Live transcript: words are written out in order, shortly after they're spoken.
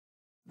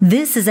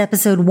This is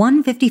episode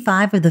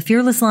 155 of the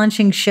Fearless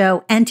Launching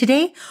Show, and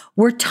today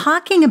we're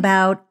talking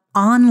about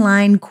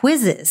online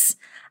quizzes,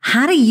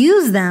 how to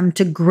use them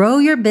to grow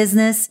your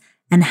business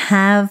and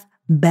have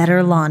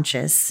better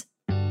launches.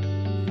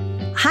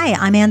 Hi,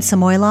 I'm Anne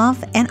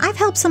Samoilov, and I've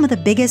helped some of the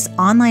biggest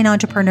online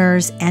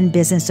entrepreneurs and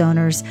business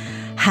owners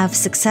have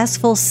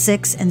successful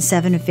 6- and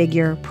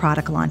 7-figure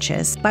product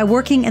launches by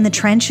working in the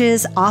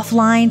trenches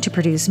offline to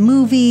produce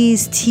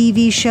movies,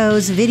 TV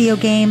shows, video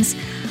games.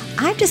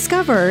 I've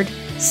discovered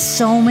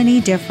so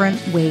many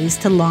different ways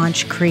to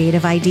launch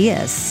creative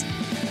ideas.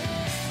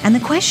 And the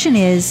question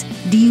is,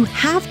 do you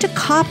have to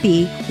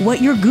copy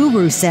what your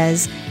guru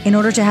says in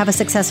order to have a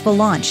successful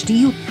launch? Do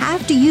you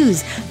have to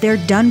use their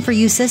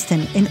done-for-you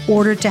system in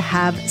order to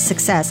have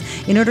success,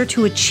 in order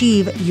to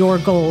achieve your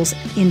goals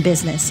in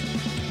business?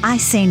 I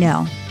say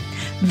no.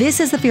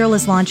 This is the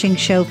Fearless Launching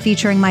Show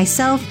featuring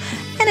myself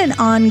and an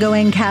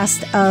ongoing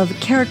cast of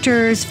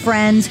characters,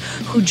 friends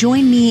who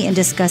join me in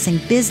discussing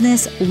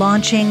business,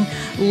 launching,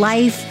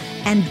 life,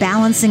 and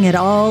balancing it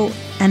all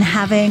and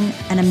having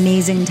an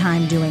amazing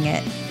time doing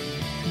it.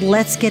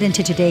 Let's get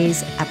into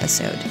today's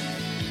episode.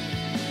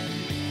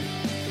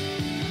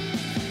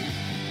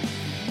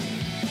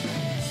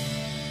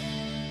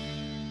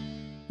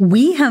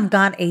 We have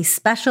got a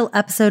special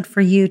episode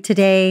for you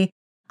today.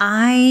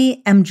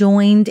 I am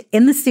joined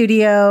in the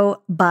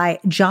studio by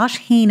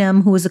Josh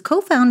Hanem, who is a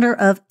co-founder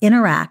of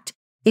Interact.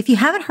 If you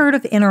haven't heard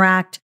of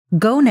Interact,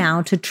 go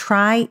now to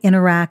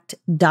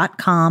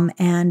tryinteract.com,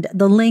 and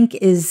the link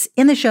is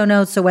in the show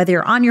notes. So whether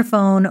you're on your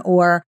phone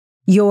or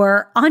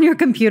you're on your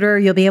computer,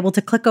 you'll be able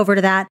to click over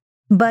to that.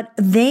 But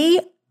they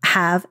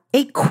have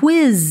a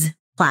quiz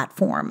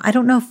platform. I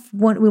don't know if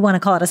what we want to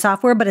call it a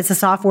software, but it's a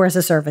software as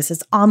a service.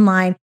 It's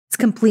online. It's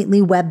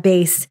completely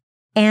web-based.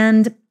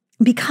 And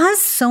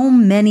because so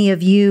many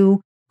of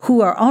you who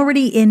are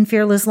already in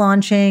Fearless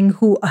Launching,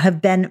 who have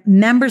been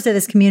members of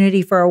this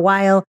community for a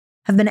while,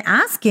 have been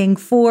asking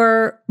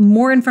for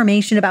more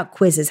information about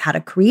quizzes, how to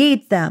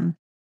create them.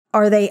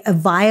 Are they a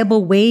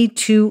viable way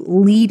to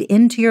lead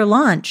into your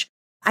launch?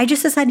 I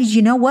just decided,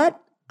 you know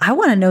what? I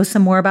want to know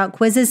some more about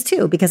quizzes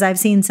too, because I've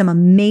seen some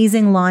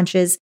amazing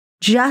launches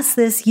just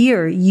this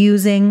year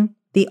using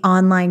the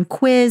online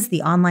quiz,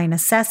 the online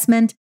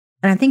assessment.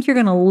 And I think you're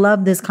going to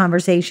love this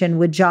conversation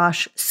with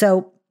Josh.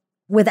 So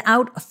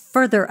without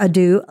further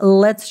ado,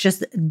 let's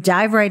just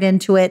dive right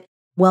into it.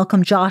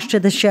 Welcome Josh to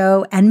the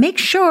show, and make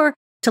sure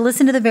to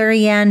listen to the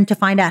very end to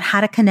find out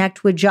how to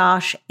connect with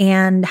Josh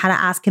and how to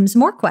ask him some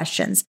more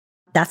questions.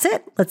 That's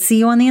it. Let's see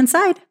you on the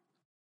inside.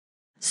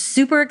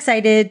 Super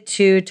excited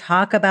to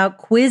talk about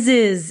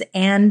quizzes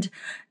and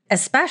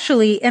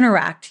especially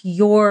Interact,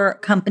 your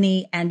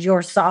company and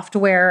your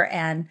software,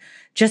 and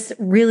just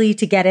really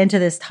to get into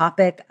this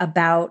topic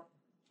about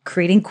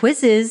creating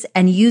quizzes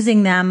and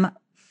using them,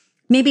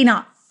 maybe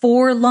not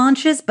for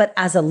launches, but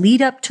as a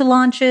lead up to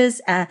launches.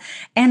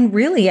 And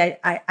really,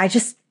 I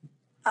just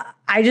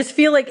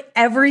feel like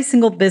every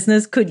single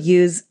business could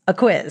use a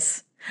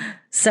quiz.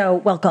 So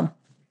welcome.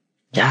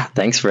 Yeah,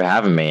 thanks for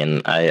having me.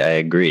 And I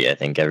agree. I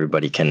think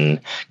everybody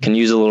can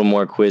use a little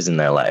more quiz in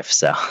their life.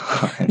 So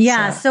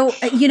yeah. So,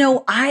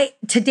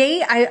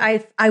 today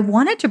I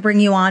wanted to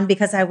bring you on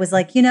because I was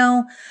like,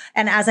 and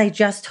as I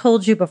just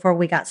told you before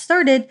we got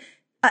started,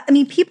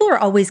 people are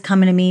always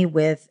coming to me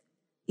with,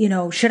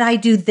 should I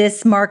do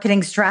this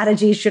marketing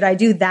strategy? Should I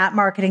do that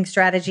marketing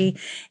strategy?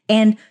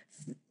 And,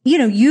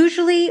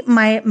 usually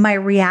my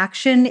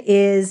reaction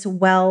is,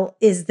 well,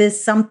 is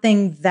this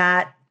something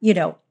that,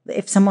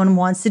 if someone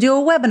wants to do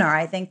a webinar,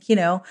 I think,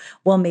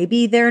 well,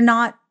 maybe they're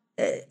not.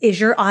 Is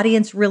your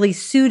audience really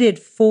suited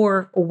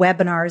for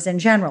webinars in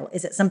general?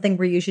 Is it something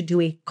where you should do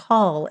a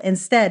call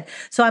instead?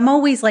 So I'm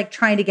always like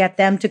trying to get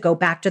them to go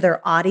back to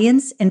their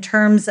audience in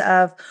terms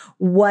of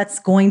what's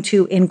going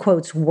to, in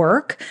quotes,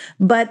 work.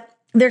 But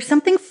there's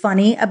something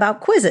funny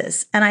about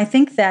quizzes. And I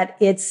think that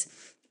it's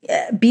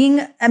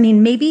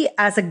maybe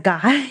as a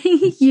guy,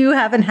 you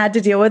haven't had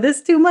to deal with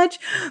this too much,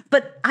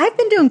 but I've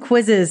been doing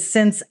quizzes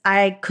since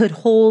I could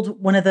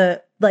hold one of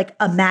the, like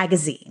a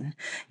magazine,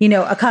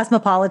 a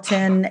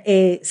Cosmopolitan,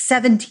 a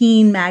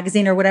 17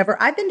 magazine or whatever.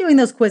 I've been doing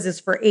those quizzes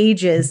for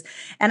ages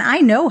and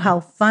I know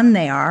how fun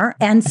they are.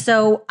 And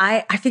so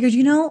I figured,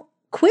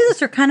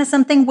 quizzes are kind of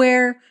something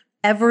where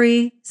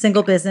every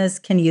single business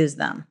can use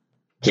them.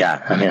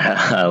 Yeah,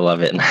 I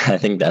love it. And I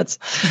think that's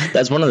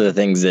one of the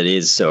things that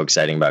is so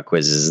exciting about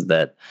quizzes is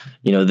that,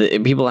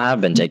 people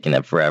have been taking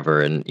them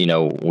forever. And,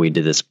 we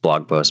did this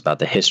blog post about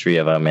the history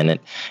of them, and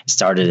it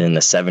started in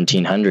the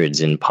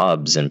 1700s in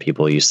pubs, and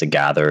people used to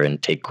gather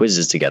and take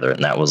quizzes together.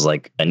 And that was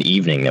like an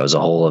evening. It was a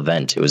whole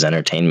event. It was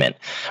entertainment.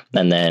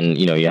 And then,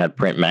 you had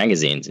print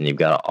magazines, and you've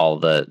got all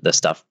the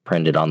stuff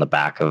printed on the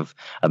back of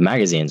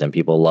magazines, and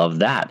people love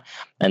that.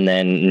 And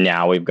then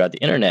now we've got the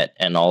internet,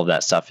 and all of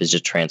that stuff is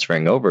just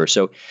transferring over.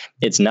 So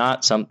it's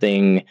not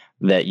something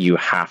that you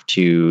have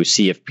to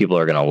see if people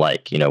are going to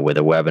like, with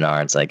a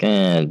webinar. It's like,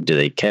 do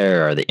they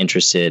care? Are they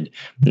interested?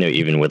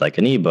 Even with like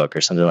an ebook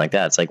or something like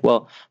that, it's like,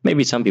 well,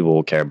 maybe some people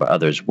will care, but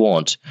others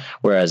won't.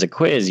 Whereas a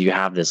quiz, you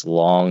have this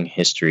long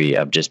history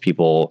of just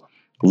people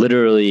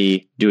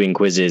literally doing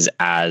quizzes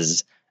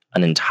as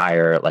an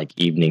entire like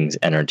evening's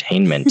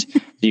entertainment.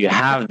 You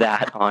have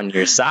that on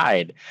your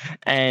side.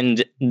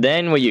 And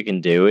then what you can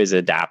do is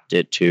adapt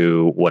it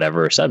to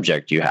whatever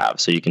subject you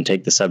have. So you can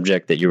take the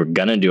subject that you were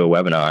going to do a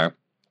webinar,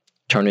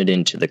 turn it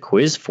into the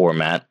quiz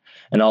format,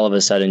 and all of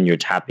a sudden you're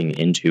tapping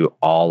into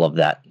all of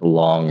that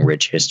long,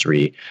 rich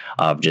history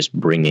of just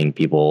bringing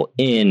people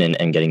in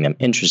and getting them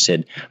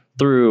interested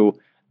through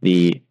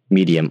the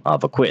medium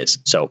of a quiz.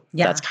 So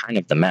that's kind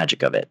of the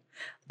magic of it.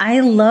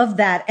 I love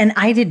that. And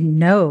I didn't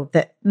know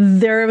that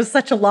there was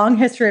such a long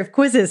history of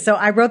quizzes. So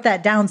I wrote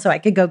that down so I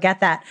could go get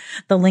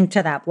the link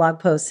to that blog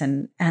post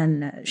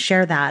and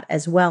share that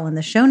as well in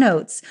the show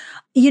notes.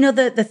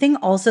 The thing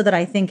also that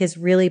I think is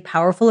really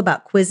powerful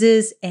about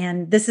quizzes,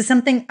 and this is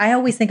something I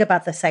always think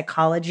about, the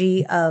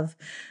psychology of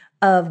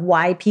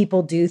why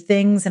people do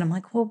things. And I'm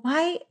like, well,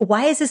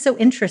 why is this so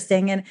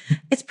interesting? And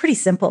it's pretty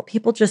simple.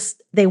 People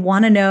they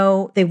want to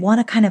know, they want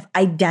to kind of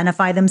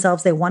identify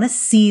themselves. They want to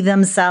see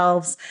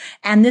themselves.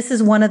 And this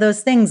is one of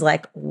those things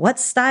like, what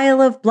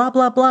style of blah,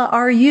 blah, blah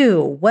are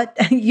you?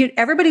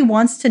 Everybody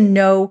wants to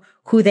know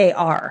who they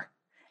are.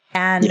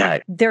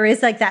 And there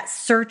is like that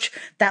search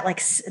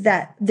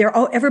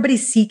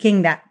everybody's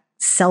seeking that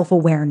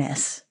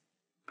self-awareness.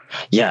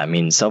 Yeah, I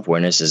mean,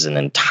 self-awareness is an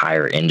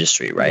entire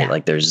industry, right?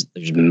 Like there's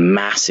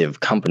massive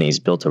companies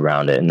built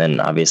around it. And then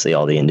obviously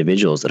all the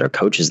individuals that are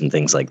coaches and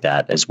things like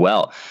that as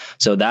well.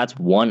 So that's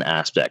one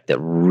aspect that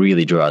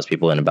really draws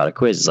people in about a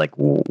quiz. Is like,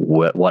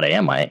 what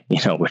am I?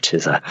 Which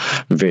is a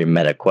very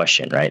meta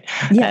question, right?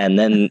 Yeah. And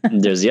then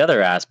there's the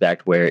other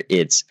aspect where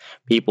it's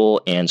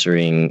people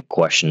answering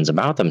questions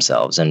about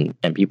themselves. And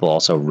people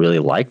also really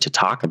like to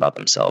talk about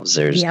themselves.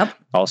 There's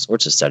all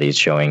sorts of studies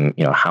showing,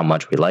 how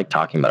much we like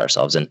talking about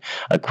ourselves. And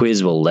a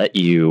quiz will let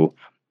you,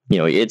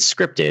 it's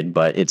scripted,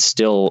 but it's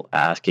still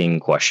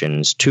asking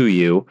questions to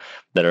you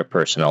that are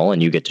personal,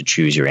 and you get to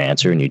choose your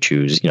answer, and you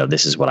choose,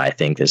 this is what I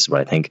think, this is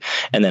what I think.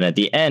 And then at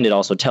the end, it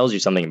also tells you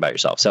something about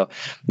yourself. So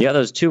you have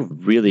those two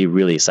really,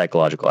 really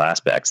psychological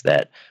aspects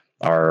that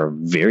are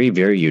very,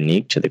 very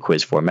unique to the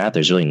quiz format.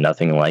 There's really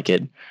nothing like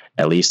it,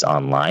 at least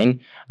online.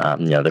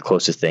 The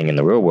closest thing in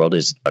the real world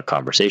is a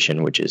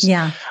conversation, which is,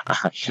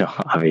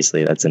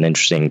 obviously that's an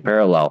interesting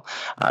parallel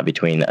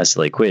between a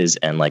silly quiz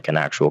and like an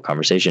actual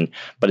conversation.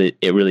 But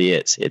it really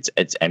is.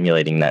 It's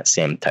emulating that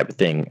same type of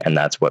thing, and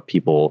that's what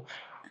people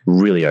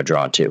really are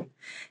drawn to.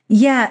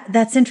 Yeah,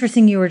 that's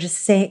interesting.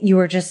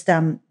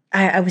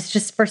 I was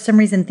just for some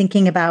reason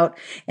thinking about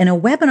in a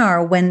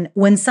webinar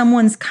when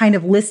someone's kind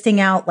of listing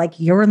out like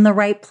you're in the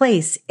right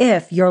place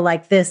if you're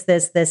like this,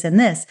 and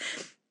this.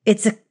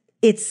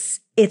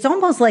 It's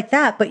almost like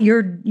that, but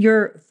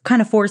you're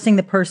kind of not forcing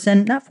the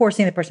person,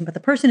 but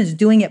the person is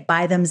doing it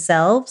by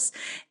themselves,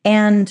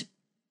 and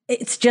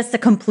it's just a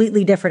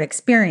completely different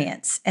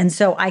experience. And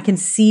so I can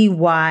see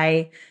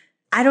why.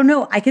 I don't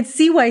know. I could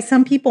see why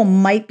some people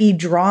might be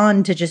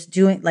drawn to just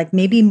doing like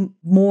maybe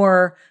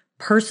more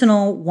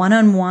personal,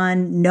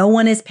 one-on-one. No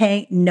one is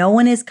paying, no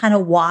one is kind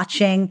of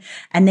watching,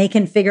 and they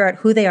can figure out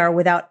who they are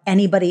without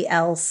anybody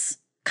else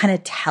kind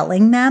of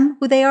telling them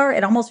who they are.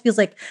 It almost feels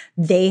like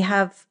they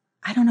have,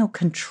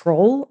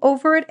 control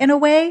over it in a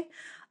way.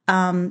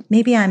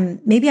 Maybe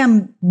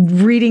I'm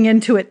reading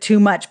into it too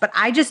much, but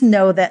I just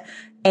know that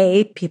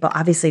people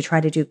obviously try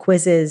to do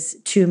quizzes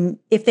to,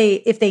 if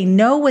they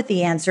know what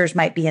the answers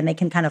might be and they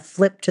can kind of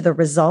flip to the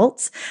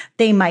results,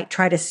 they might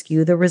try to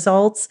skew the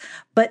results.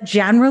 But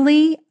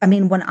generally,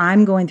 when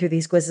I'm going through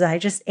these quizzes, I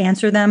just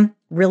answer them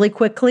really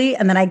quickly,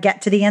 and then I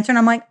get to the answer and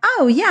I'm like,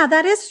 oh yeah,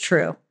 that is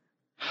true.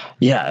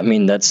 Yeah,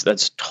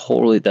 that's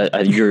totally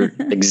that. You're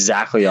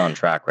exactly on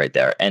track right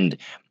there. And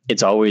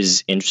it's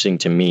always interesting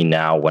to me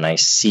now when I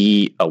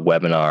see a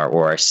webinar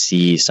or I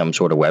see some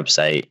sort of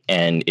website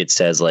and it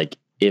says like,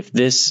 if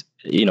this,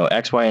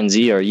 X, Y, and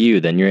Z are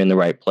you, then you're in the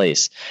right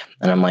place.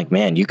 And I'm like,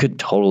 man, you could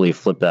totally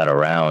flip that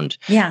around.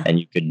 Yeah. And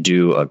you could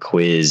do a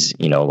quiz,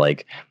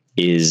 like,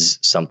 is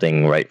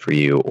something right for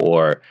you?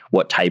 Or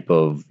what type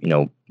of,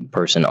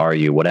 person are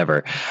you?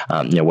 Whatever,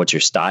 what's your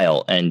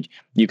style? And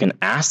you can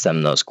ask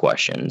them those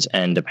questions.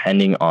 And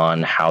depending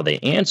on how they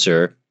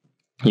answer,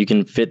 you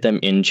can fit them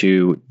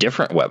into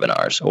different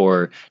webinars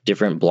or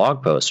different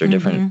blog posts or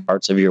different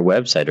parts of your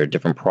website or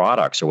different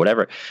products or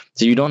whatever.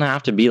 So you don't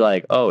have to be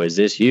like, oh, is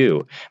this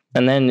you?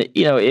 And then,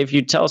 if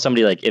you tell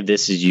somebody like, if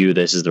this is you,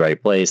 this is the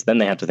right place, then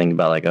they have to think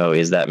about like, oh,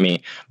 is that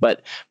me?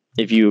 But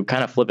if you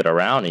kind of flip it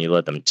around and you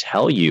let them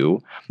tell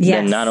you,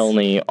 then not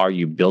only are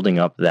you building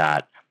up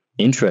that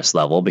interest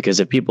level, because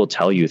if people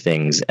tell you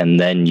things and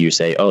then you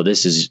say, oh,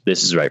 this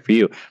is right for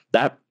you,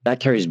 that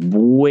carries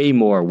way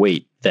more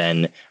weight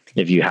than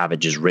if you have it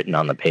just written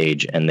on the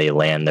page and they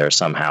land there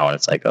somehow and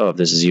it's like, oh, if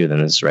this is you,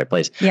 then this is the right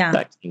place. Yeah.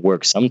 That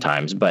works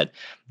sometimes, but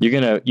you're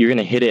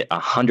gonna hit it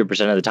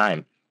 100% of the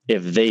time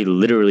if they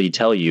literally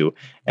tell you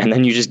and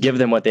then you just give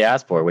them what they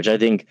ask for, which I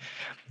think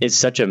is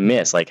such a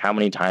miss. Like, how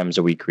many times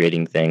are we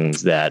creating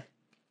things that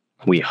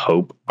we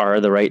hope are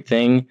the right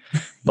thing,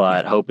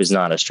 but hope is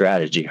not a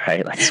strategy,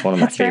 right? Like, it's one of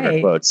my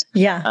favorite quotes.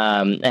 Yeah.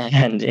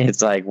 And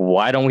it's like,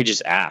 why don't we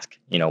just ask?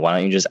 Why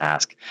don't you just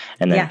ask?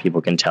 And then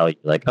people can tell you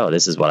like, oh,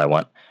 this is what I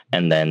want.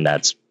 And then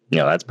that's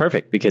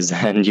perfect, because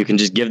then you can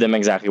just give them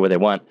exactly what they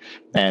want.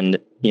 And,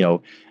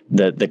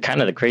 the kind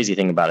of the crazy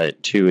thing about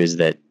it too, is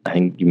that I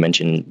think you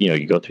mentioned,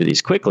 you go through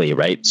these quickly,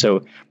 right?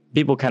 So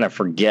people kind of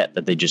forget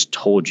that they just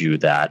told you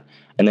that,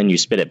 and then you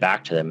spit it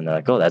back to them and they're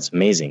like, oh, that's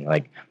amazing.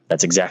 Like,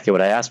 that's exactly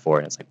what I asked for.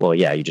 And it's like, well,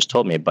 yeah, you just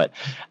told me, but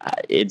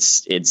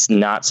it's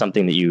not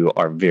something that you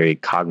are very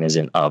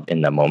cognizant of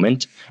in the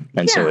moment.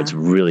 And so it's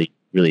really,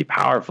 really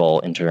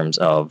powerful in terms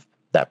of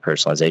that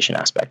personalization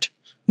aspect.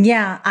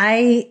 Yeah.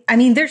 I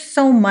mean, there's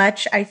so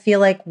much I feel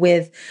like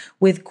with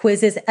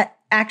quizzes.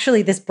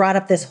 Actually, this brought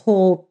up this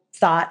whole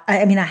thought.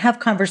 I mean, I have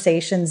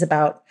conversations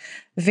about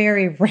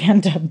very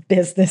random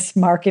business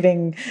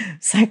marketing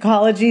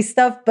psychology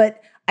stuff,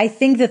 but I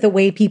think that the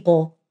way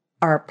people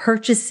are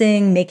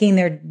purchasing, making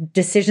their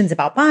decisions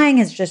about buying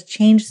has just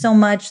changed so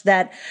much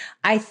that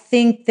I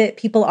think that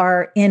people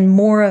are in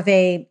more of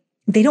they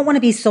don't want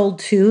to be sold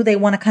to, they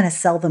want to kind of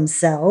sell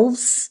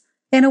themselves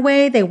in a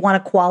way. They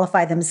want to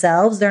qualify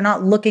themselves. They're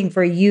not looking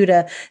for you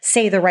to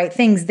say the right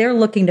things. They're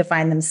looking to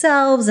find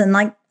themselves. And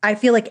like, I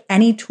feel like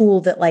any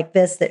tool that like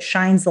this, that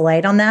shines the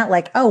light on that,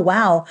 like, oh,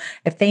 wow,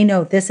 if they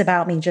know this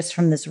about me just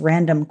from this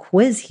random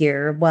quiz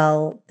here,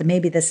 well, then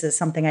maybe this is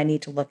something I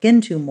need to look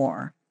into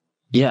more.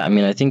 Yeah, I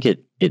mean, I think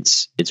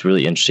it's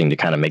really interesting to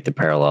kind of make the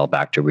parallel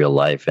back to real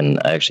life. And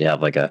I actually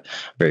have like a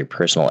very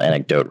personal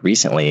anecdote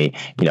recently.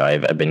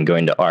 I've been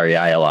going to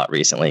REI a lot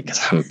recently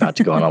because I'm about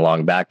to go on a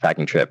long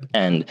backpacking trip.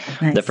 And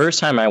the first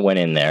time I went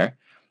in there,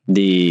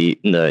 the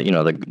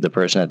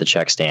person at the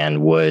check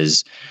stand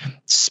was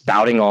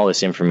spouting all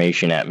this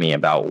information at me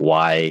about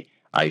why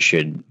I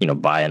should,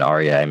 buy an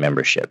REI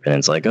membership. And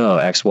it's like, oh,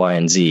 X, Y,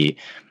 and Z.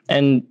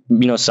 And,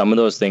 some of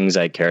those things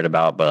I cared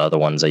about, but other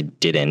ones I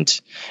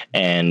didn't.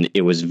 And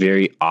it was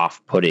very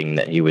off-putting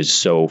that he was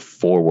so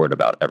forward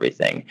about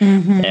everything.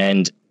 Mm-hmm.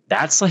 And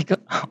that's like,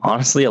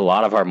 honestly, a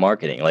lot of our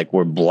marketing. Like,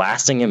 we're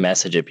blasting a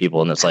message at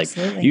people and it's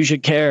Absolutely. Like, you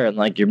should care. And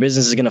like, your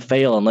business is going to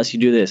fail unless you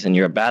do this. And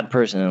you're a bad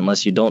person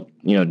unless you don't,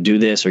 do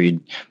this, or you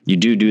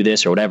do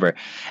this or whatever.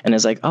 And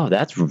it's like, oh,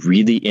 that's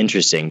really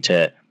interesting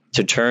to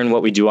turn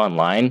what we do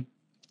online.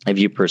 If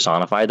you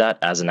personify that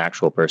as an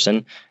actual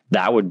person,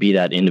 that would be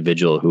that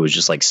individual who was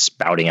just like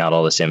spouting out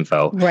all this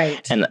info.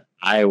 Right. And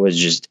I was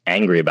just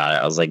angry about it.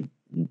 I was like,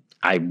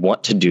 I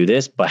want to do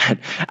this, but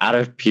out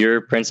of pure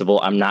principle,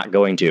 I'm not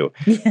going to.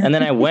 Yeah. And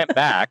then I went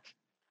back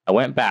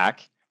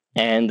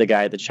and the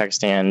guy at the check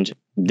stand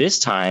this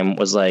time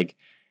was like,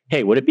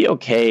 hey, would it be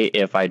okay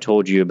if I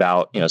told you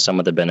about, some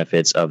of the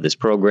benefits of this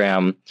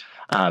program?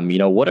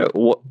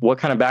 What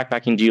kind of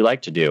backpacking do you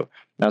like to do?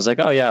 And I was like,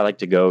 oh yeah, I like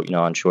to go,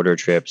 on shorter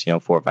trips,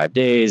 4 or 5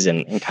 days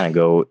and kind of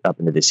go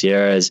up into the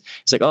Sierras.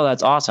 It's like, oh,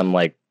 that's awesome.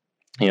 Like,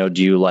 do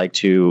you like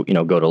to,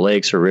 go to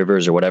lakes or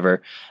rivers or whatever?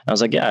 And I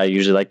was like, yeah, I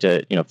usually like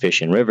to,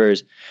 fish in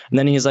rivers. And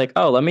then he's like,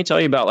 oh, let me tell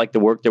you about like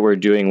the work that we're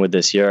doing with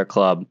the Sierra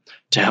Club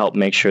to help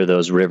make sure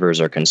those rivers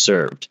are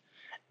conserved.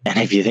 And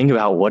if you think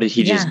about what did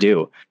he just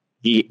do?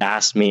 He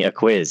asked me a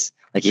quiz.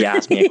 Like, he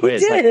asked me a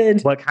quiz.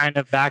 Like, what kind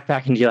of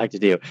backpacking do you like to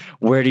do?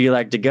 Where do you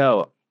like to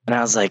go? And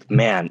I was like,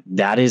 man,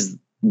 that is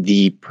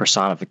the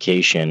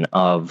personification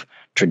of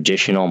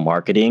traditional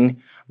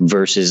marketing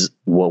versus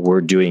what we're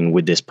doing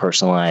with this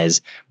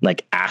personalized,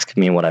 like, ask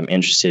me what I'm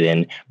interested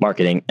in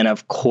marketing. And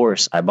of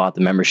course, I bought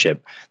the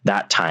membership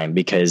that time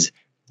because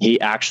he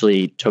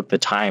actually took the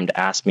time to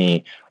ask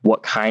me,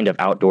 what kind of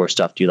outdoor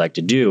stuff do you like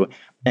to do?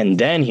 And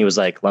then he was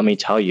like, let me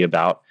tell you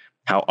about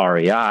how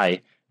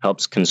REI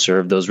helps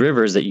conserve those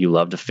rivers that you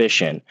love to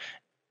fish in.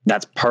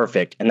 That's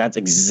perfect. And that's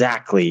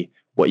exactly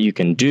what you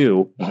can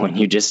do when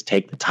you just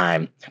take the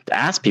time to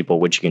ask people,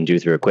 which you can do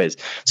through a quiz.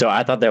 So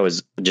I thought that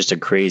was just a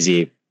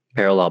crazy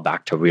parallel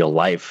back to real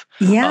life.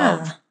 Yeah.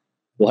 Of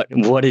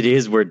what it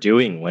is we're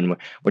doing when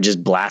we're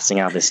just blasting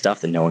out this stuff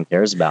that no one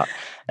cares about.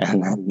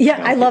 And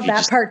then, I love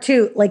that part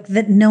too, like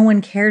that no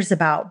one cares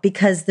about,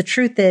 because the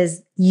truth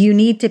is you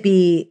need to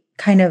be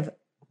kind of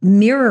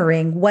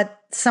mirroring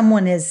what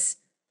someone is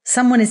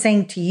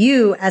saying to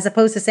you, as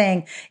opposed to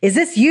saying, is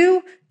this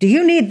you? Do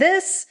you need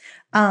this?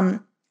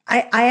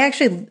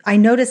 I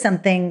noticed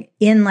something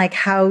in like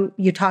how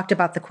you talked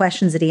about the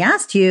questions that he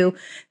asked you,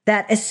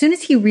 that as soon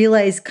as he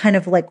realized kind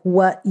of like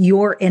what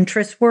your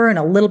interests were and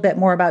a little bit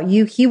more about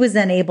you, he was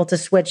then able to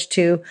switch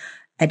to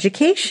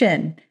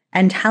education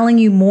and telling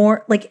you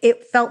more. Like,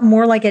 it felt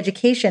more like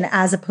education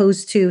as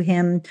opposed to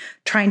him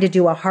trying to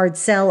do a hard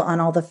sell on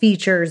all the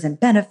features and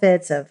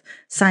benefits of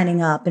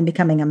signing up and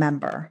becoming a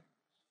member.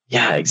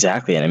 Yeah,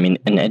 exactly. And I mean,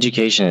 and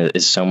education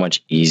is so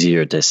much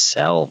easier to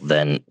sell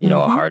than, a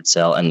Mm-hmm. hard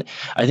sell. And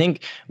I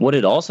think what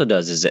it also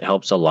does is it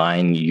helps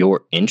align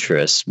your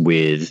interests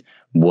with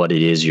what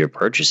it is you're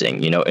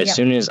purchasing. As Yep.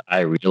 soon as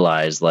I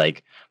realize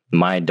like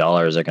my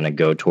dollars are going to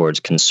go towards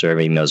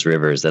conserving those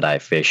rivers that I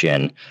fish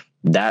in,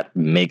 that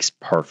makes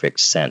perfect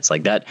sense.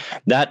 Like that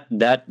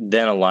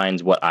then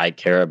aligns what I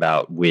care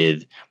about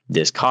with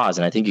this cause.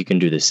 And I think you can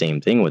do the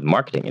same thing with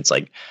marketing. It's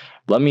like,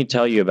 let me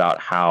tell you about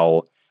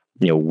how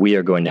we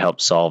are going to help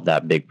solve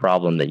that big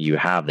problem that you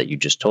have that you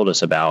just told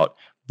us about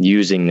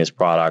using this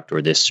product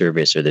or this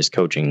service or this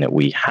coaching that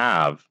we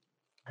have.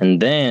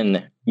 And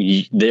then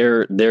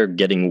they're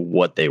getting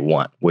what they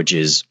want, which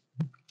is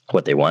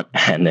what they want,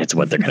 and it's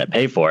what they're going to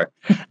pay for.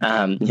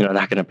 Not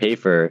going to pay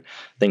for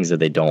things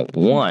that they don't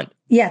want.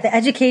 Yeah, the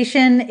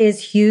education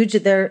is huge.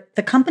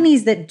 The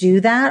companies that do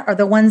that are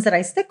the ones that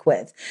I stick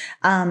with.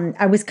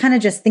 I was kind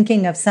of just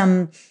thinking of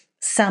some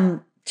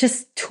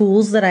just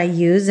tools that I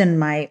use in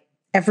my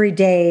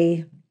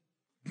everyday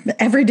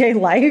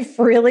life,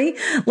 really,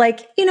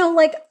 like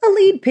a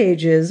lead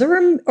pages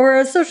or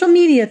a social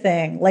media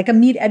thing, like a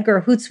Meet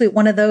Edgar, Hootsuite,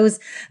 one of those.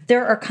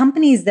 There are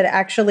companies that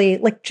actually,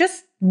 like,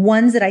 just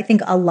ones that I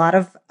think a lot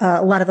of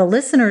the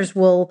listeners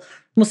will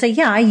say,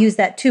 yeah, I use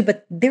that too,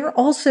 but they're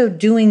also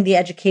doing the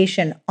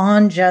education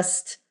on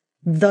just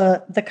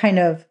the kind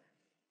of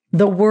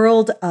the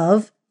world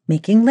of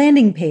making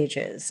landing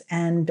pages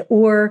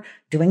or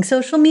doing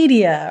social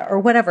media or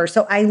whatever.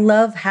 So I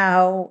love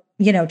how,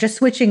 just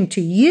switching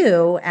to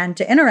you and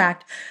to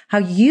Interact, how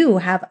you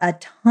have a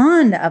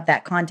ton of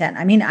that content.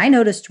 I mean, I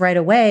noticed right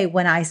away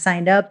when I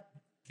signed up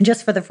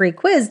just for the free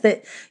quiz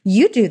that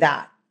you do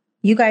that.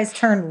 You guys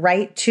turn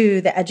right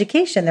to the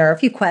education. There are a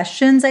few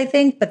questions, I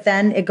think, but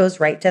then it goes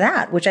right to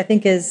that, which I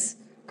think is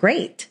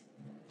great.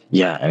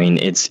 Yeah, I mean,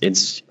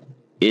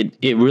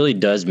 it really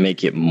does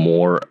make it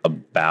more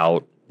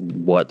about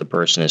what the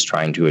person is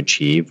trying to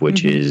achieve,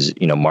 which is,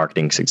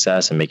 marketing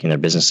success and making their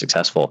business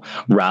successful,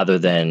 rather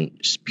than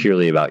just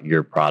purely about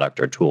your product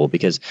or tool.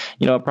 Because,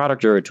 a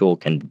product or a tool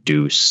can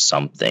do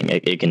something.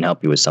 It can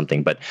help you with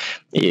something, but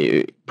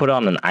put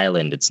on an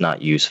island, it's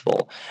not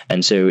useful.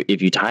 And so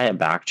if you tie it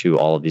back to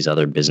all of these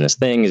other business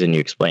things and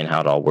you explain how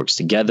it all works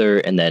together,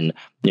 and then,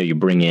 you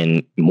bring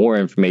in more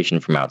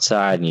information from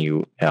outside and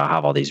you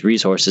have all these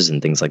resources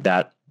and things like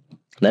that,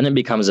 then it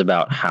becomes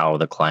about how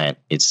the client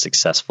is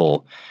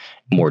successful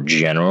more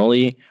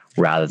generally,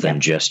 rather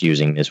than just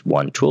using this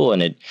one tool.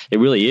 And it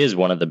really is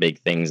one of the big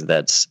things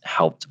that's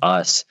helped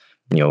us,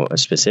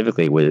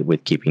 specifically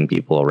with keeping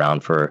people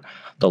around for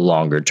the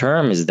longer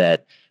term, is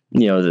that,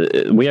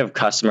 we have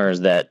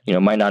customers that,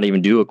 might not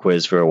even do a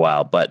quiz for a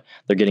while, but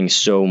they're getting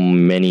so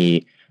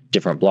many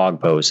different blog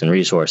posts and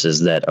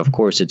resources that, of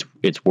course,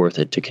 it's worth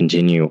it to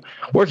continue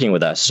working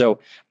with us. So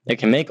it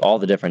can make all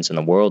the difference in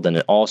the world. And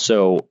it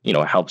also,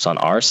 helps on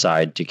our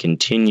side to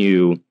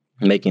continue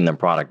making the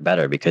product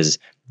better, because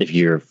if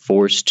you're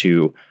forced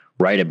to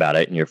write about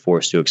it and you're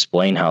forced to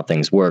explain how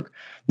things work,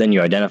 then you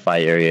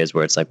identify areas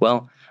where it's like,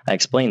 well, I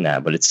explained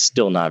that, but it's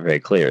still not very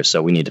clear,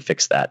 so we need to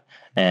fix that.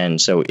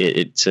 And so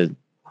it's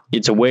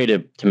a way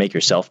to make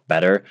yourself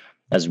better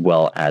as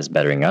well as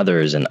bettering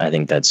others. And I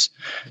think that's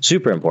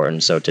super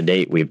important. So to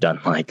date, we've done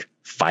like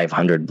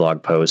 500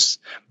 blog posts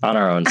on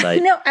our own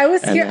site. No, I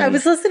was here. I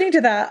was listening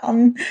to that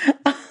on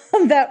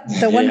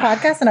the one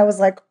podcast, and I was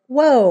like,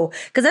 whoa,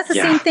 because that's the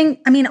same thing.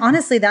 I mean,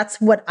 honestly, that's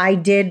what I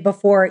did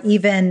before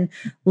even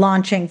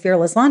launching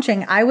Fearless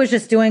Launching. I was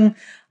just doing,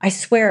 I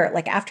swear,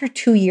 like after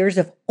 2 years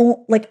of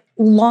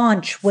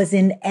launch was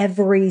in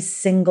every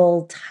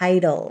single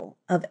title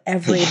of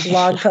every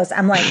blog post.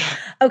 I'm like,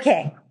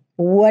 okay,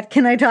 what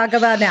can I talk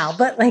about now?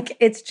 But like,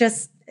 it's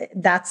just,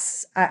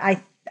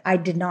 I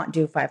did not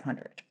do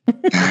 500.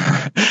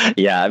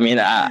 Yeah, I mean,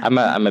 I'm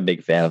a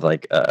big fan of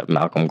like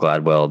Malcolm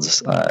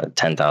Gladwell's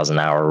 10,000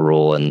 hour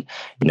rule, and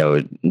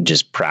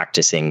just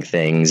practicing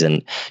things,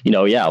 and a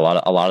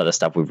lot of the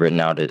stuff we've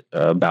written out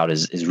about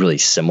is really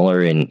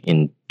similar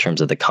in terms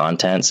of the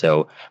content.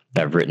 So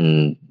I've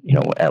written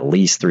at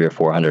least 300 or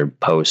 400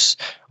 posts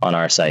on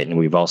our site, and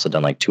we've also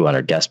done like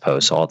 200 guest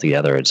posts. So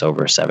altogether, it's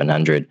over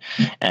 700,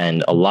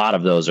 and a lot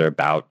of those are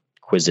about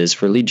quizzes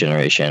for lead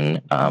generation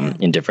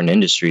in different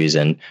industries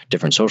and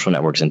different social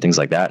networks and things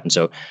like that. And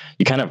so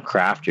you kind of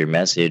craft your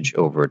message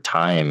over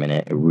time, and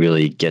it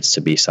really gets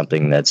to be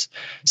something that's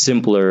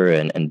simpler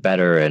and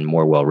better and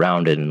more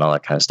well-rounded and all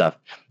that kind of stuff.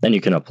 Then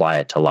you can apply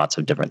it to lots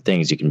of different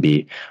things. You can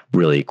be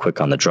really quick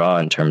on the draw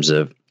in terms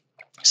of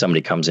somebody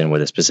comes in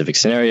with a specific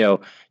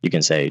scenario, you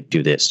can say,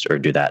 do this or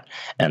do that.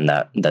 And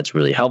that's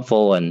really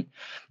helpful. And,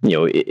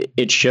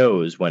 it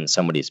shows when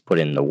somebody's put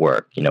in the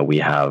work. We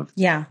have,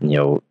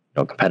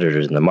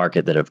 competitors in the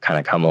market that have kind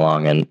of come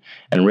along and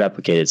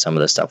replicated some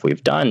of the stuff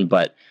we've done.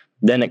 But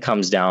then it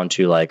comes down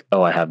to like,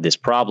 oh, I have this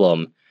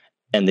problem,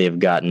 and they've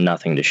got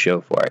nothing to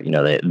show for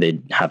it. They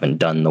haven't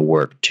done the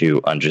work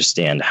to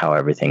understand how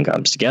everything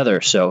comes together.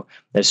 So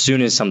as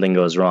soon as something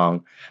goes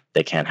wrong,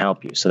 they can't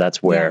help you. So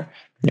that's where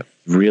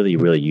really,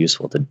 really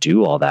useful to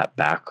do all that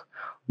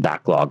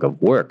backlog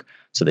of work.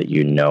 so that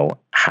you know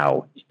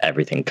how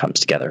everything comes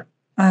together.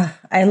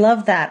 I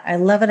love that. I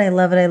love it. I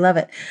love it. I love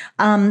it.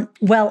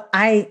 Well,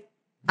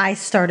 I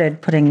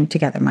started putting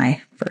together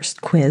my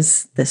first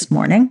quiz this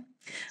morning.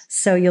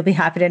 So you'll be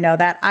happy to know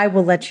that. I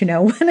will let you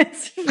know when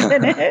it's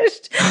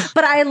finished.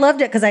 But I loved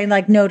it because I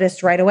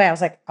noticed right away. I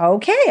was like,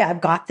 okay,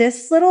 I've got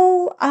this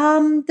little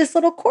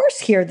course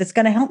here that's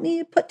going to help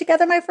me put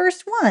together my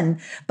first one.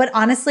 But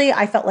honestly,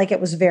 I felt like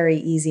it was very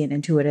easy and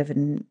intuitive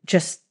and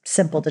just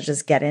simple to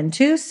just get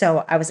into.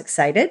 So I was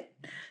excited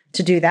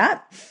to do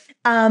that.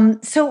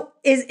 So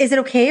is it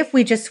okay if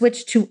we just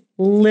switch to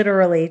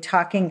literally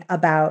talking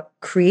about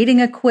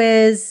creating a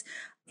quiz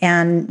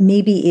and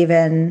maybe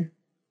even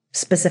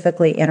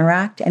specifically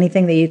Interact?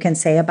 Anything that you can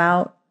say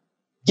about?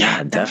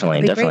 Yeah,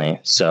 definitely. Great.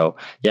 So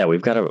yeah,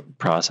 we've got a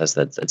process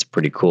that's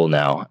pretty cool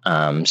now.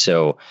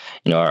 So,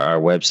 our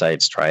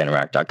website's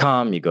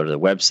tryinteract.com. You go to the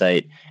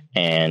website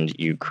and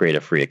you create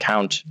a free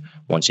account.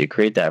 Once you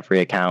create that free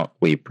account,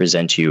 we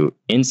present you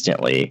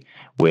instantly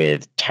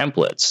with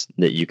templates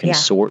that you can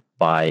sort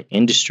by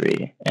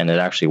industry. And it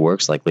actually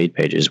works like Lead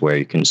Pages where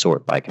you can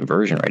sort by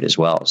conversion rate as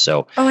well.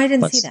 So I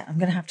didn't see that. I'm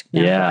going to have to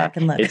go back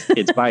and look.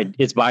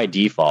 it's by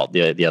default.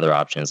 The other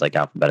option is like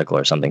alphabetical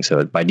or something.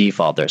 So by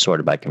default, they're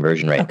sorted by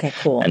conversion rate. Okay,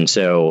 cool. And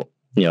so,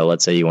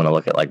 let's say you want to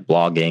look at like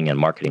blogging and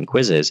marketing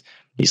quizzes.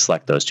 You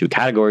select those two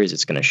categories.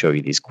 It's going to show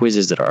you these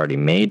quizzes that are already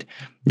made.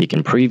 You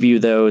can preview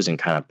those and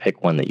kind of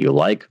pick one that you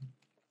like.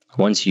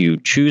 Once you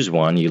choose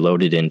one, you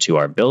load it into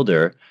our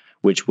builder,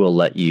 which will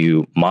let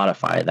you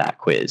modify that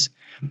quiz.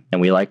 And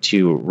we like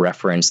to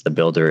reference the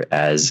builder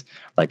as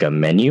like a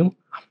menu.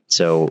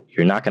 So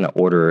you're not going to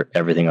order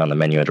everything on the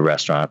menu at a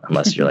restaurant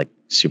unless you're like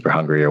super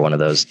hungry or one of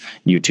those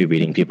YouTube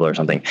eating people or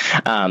something.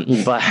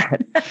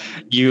 But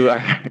you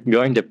are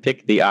going to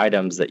pick the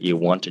items that you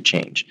want to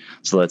change.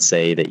 So let's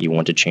say that you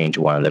want to change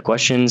one of the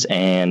questions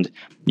and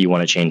you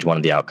want to change one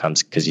of the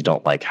outcomes because you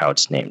don't like how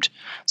it's named.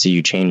 So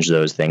you change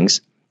those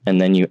things. And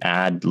then you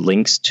add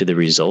links to the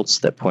results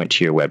that point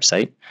to your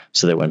website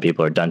so that when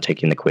people are done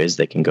taking the quiz,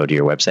 they can go to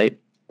your website.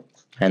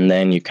 And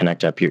then you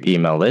connect up your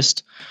email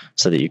list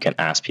so that you can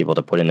ask people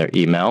to put in their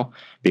email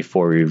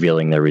before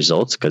revealing their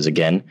results. Because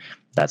again,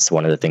 that's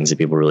one of the things that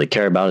people really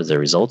care about is their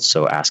results.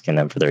 So asking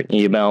them for their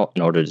email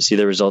in order to see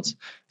their results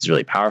is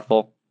really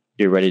powerful.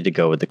 You're ready to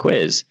go with the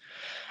quiz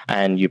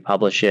and you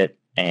publish it.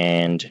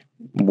 And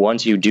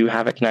once you do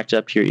have it connected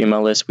up to your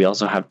email list, we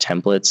also have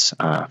templates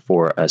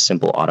for a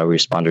simple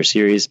autoresponder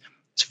series.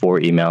 It's 4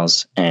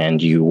 emails,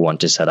 and you want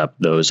to set up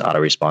those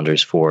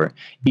autoresponders for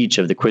each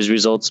of the quiz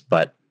results.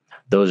 But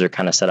those are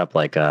kind of set up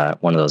like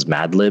one of those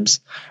Mad Libs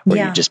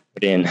where you just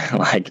put in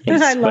like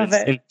I love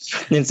it.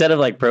 Instead of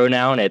like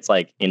pronoun, it's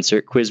like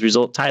insert quiz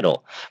result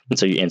title. And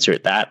so you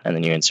insert that and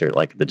then you insert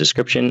like the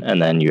description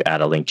and then you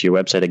add a link to your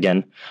website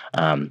again.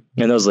 And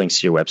those links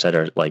to your website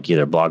are like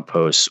either blog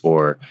posts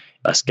or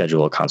a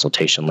schedule a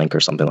consultation link or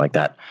something like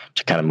that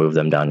to kind of move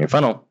them down your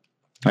funnel.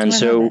 And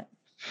so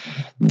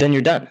then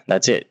you're done.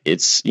 That's it.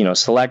 It's,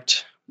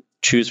 select,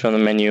 choose from the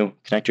menu,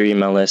 connect your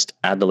email list,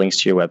 add the links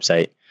to your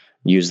website,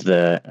 use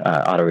the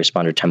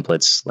autoresponder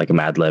templates like a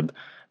Mad Lib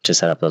to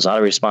set up those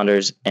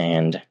autoresponders,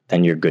 and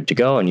then you're good to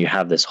go. And you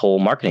have this whole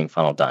marketing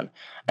funnel done.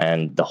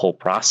 And the whole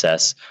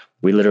process,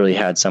 we literally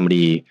had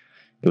somebody,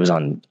 it was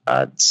on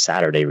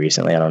Saturday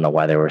recently. I don't know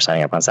why they were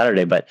signing up on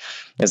Saturday, but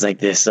it's like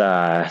this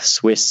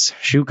Swiss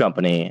shoe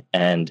company,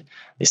 and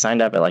they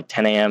signed up at like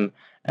 10 a.m.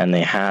 and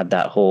they had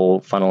that whole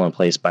funnel in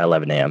place by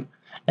 11 a.m.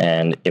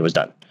 and it was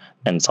done.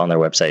 And it's on their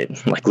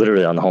website, like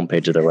literally on the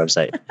homepage of their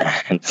website.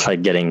 And it's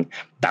like getting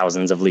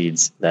thousands of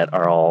leads that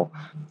are all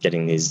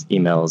getting these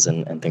emails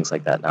and things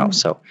like that now.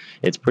 So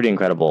it's pretty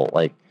incredible.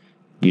 Like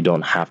you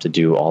don't have to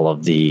do all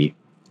of the,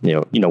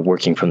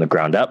 working from the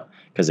ground up.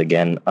 Because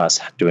again,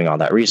 us doing all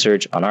that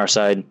research on our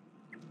side,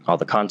 all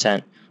the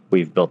content,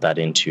 we've built that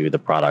into the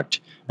product.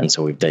 And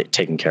so we've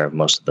taken care of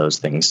most of those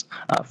things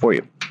for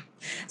you.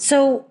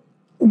 So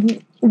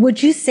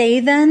would you say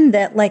then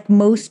that like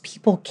most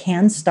people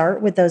can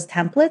start with those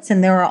templates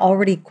and there are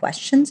already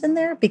questions in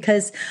there?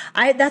 Because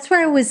that's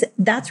where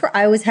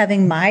I was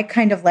having my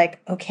kind of like,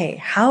 okay,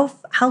 how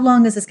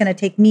long is this going to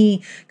take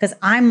me? Because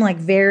I'm like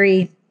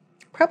very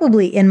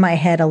probably in my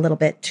head a little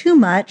bit too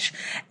much.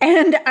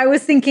 And I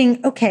was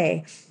thinking,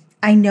 okay,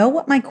 I know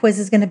what my quiz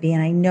is going to be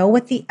and I know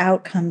what the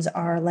outcomes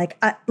are. Like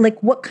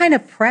what kind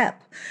of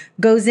prep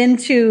goes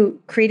into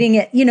creating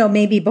it,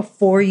 maybe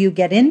before you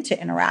get into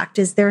Interact?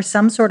 Is there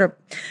some sort of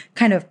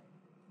kind of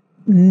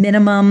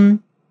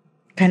minimum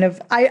kind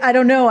of, I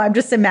don't know. I'm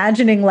just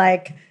imagining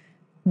like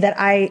that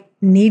I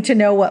need to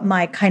know what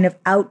my kind of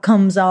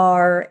outcomes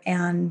are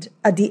and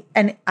I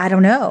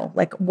don't know,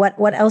 like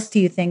what else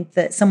do you think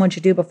that someone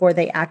should do before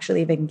they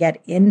actually even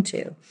get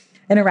into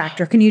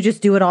Interact? Or can you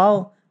just do it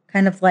all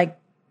kind of like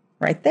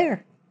right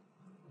there?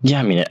 Yeah,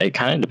 I mean, it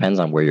kind of depends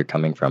on where you're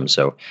coming from.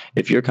 So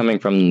if you're coming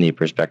from the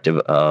perspective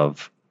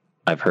of,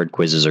 I've heard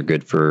quizzes are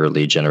good for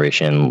lead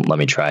generation, let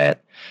me try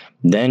it,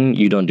 then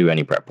you don't do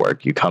any prep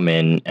work. You come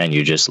in and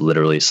you just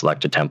literally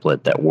select a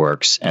template that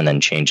works and then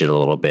change it a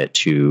little bit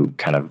to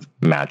kind of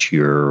match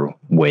your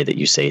way that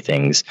you say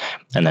things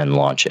and then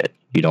launch it.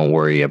 You don't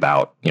worry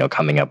about,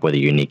 coming up with a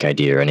unique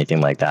idea or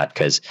anything like that,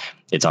 because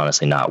it's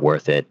honestly not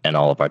worth it. And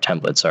all of our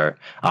templates are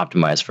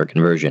optimized for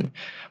conversion.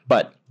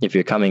 But if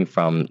you're coming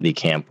from the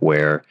camp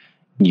where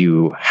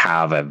you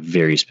have a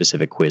very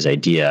specific quiz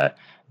idea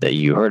that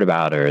you heard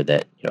about or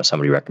that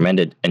somebody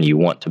recommended, and you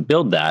want to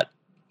build that,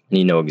 and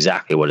you know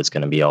exactly what it's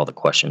going to be, all the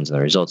questions and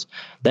the results,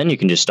 then you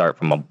can just start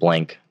from a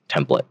blank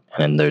template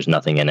and there's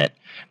nothing in it.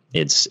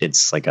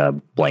 It's like a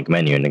blank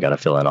menu and you got to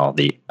fill in all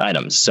the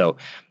items. So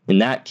in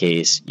that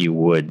case, you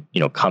would,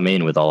 come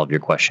in with all of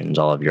your questions,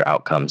 all of your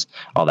outcomes,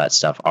 all that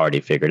stuff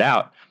already figured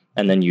out.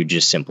 And then you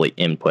just simply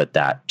input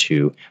that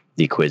to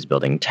the quiz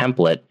building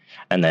template.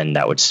 And then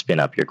that would spin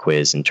up your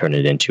quiz and turn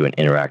it into an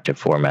interactive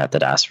format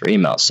that asks for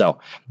emails. So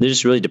it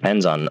just really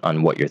depends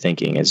on what you're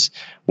thinking, is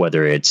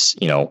whether it's,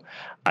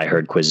 I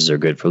heard quizzes are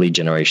good for lead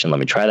generation, let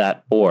me try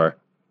that. Or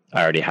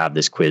I already have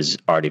this quiz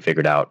already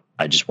figured out,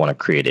 I just want to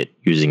create it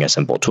using a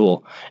simple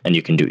tool. And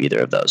you can do either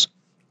of those.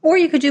 Or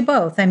you could do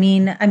both. I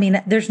mean,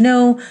 there's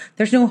no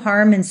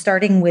harm in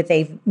starting with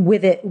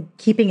it,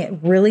 keeping it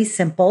really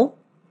simple,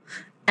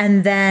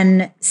 and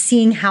then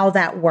seeing how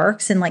that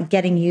works and like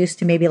getting used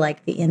to maybe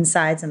like the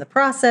insides and the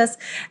process.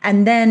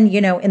 And then,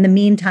 in the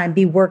meantime,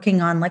 be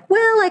working on like,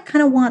 well, I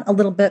kind of want a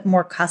little bit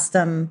more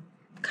custom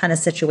kind of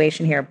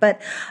situation here.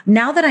 But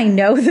now that I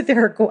know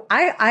that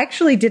I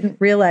actually didn't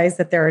realize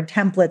that there are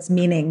templates,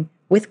 meaning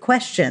with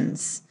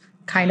questions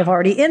kind of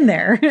already in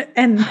there.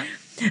 And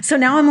so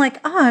now I'm like,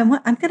 I'm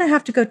going to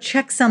have to go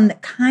check some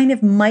that kind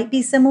of might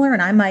be similar,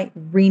 and I might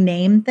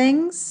rename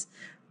things.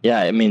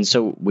 Yeah,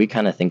 so we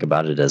kind of think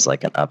about it as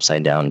like an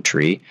upside down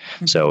tree.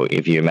 Mm-hmm. So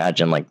if you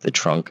imagine like the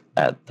trunk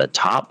at the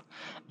top,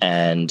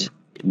 and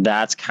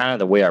that's kind of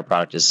the way our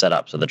product is set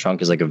up. So the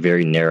trunk is like a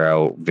very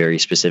narrow, very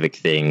specific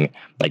thing,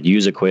 like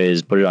use a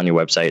quiz, put it on your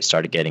website,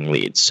 start getting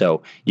leads.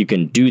 So you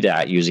can do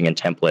that using a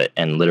template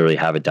and literally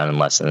have it done in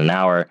less than an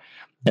hour.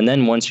 And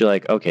then once you're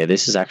like, okay,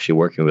 this is actually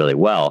working really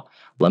well,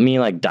 let me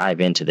like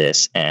dive into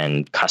this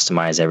and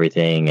customize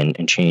everything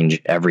and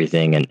change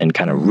everything and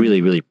kind of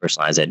really, really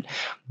personalize it.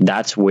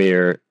 That's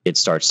where it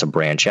starts to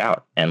branch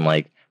out. And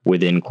like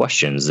within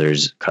questions,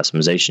 there's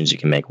customizations you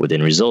can make.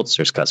 Within results,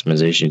 there's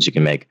customizations you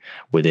can make.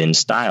 Within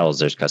styles,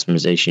 there's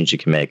customizations you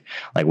can make.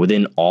 Like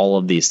within all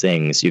of these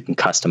things, you can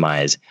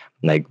customize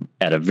like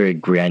at a very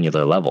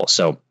granular level.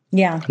 So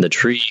yeah, the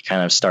tree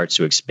kind of starts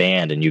to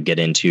expand and you get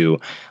into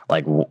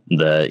like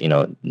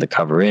the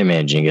cover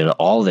image and you get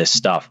all this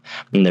stuff.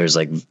 And there's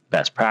like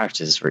best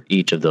practices for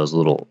each of those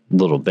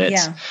little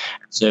bits. Yeah.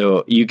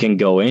 So you can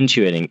go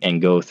into it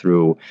and go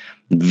through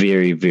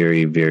very,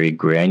 very, very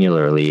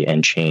granularly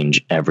and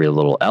change every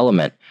little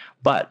element.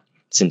 But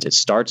since it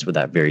starts with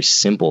that very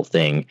simple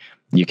thing,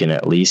 you can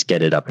at least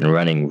get it up and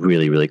running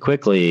really, really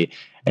quickly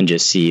and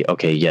just see,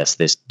 okay, yes,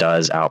 this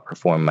does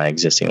outperform my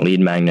existing lead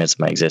magnets,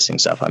 my existing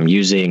stuff I'm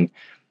using.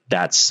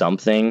 That's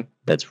something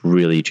that's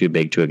really too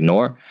big to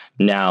ignore.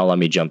 Now let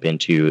me jump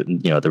into,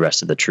 the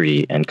rest of the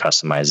tree and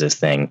customize this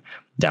thing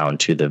down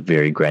to the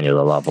very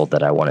granular level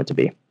that I want it to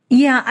be.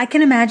 Yeah, I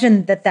can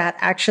imagine that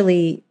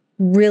actually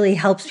really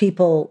helps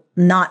people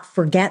not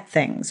forget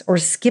things or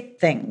skip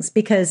things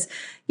because,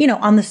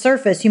 on the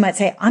surface, you might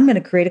say, I'm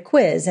going to create a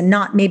quiz and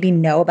not maybe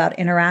know about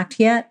Interact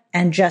yet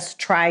and just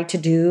try to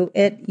do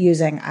it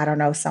using, I don't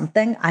know,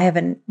 something. I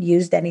haven't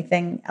used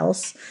anything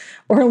else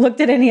or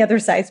looked at any other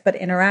sites but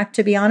Interact,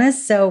 to be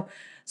honest. So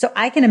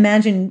I can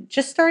imagine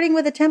just starting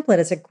with a template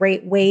is a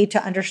great way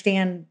to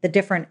understand the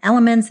different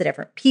elements, the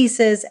different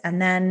pieces,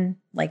 and then,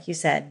 like you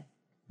said,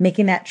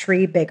 making that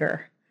tree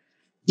bigger.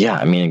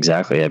 Yeah,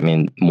 exactly.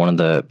 One of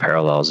the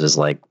parallels is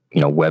like,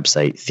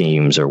 website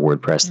themes or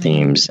WordPress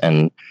themes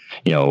and,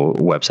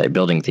 website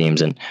building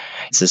themes. And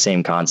it's the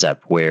same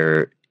concept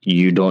where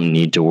you don't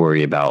need to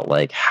worry about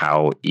like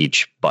how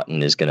each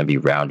button is going to be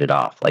rounded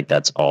off. Like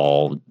that's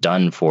all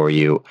done for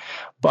you,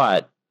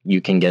 but you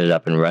can get it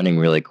up and running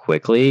really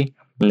quickly.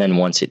 And then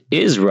once it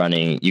is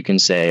running, you can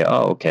say,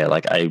 oh, okay,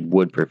 like I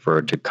would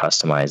prefer to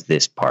customize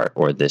this part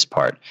or this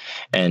part.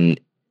 And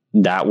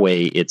that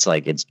way it's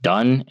like it's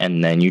done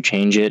and then you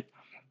change it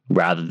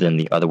rather than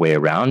the other way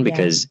around.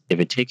 Because if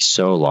it takes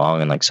so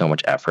long and like so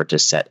much effort to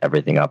set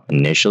everything up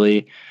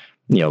initially,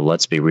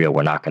 let's be real,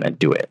 we're not going to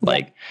do it.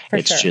 Like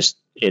it's just,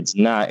 it's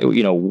not,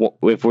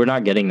 if we're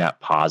not getting that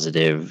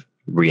positive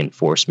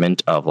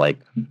reinforcement of like,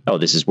 oh,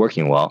 this is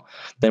working well,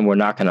 then we're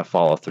not going to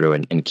follow through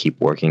and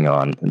keep working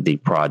on the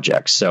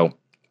project. So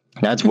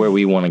that's where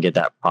we want to get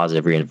that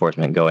positive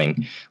reinforcement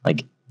going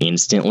like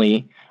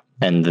instantly.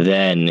 And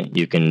then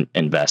you can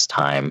invest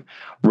time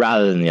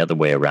rather than the other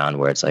way around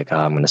where it's like, oh,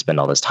 I'm going to spend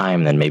all this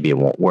time and then maybe it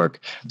won't work.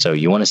 So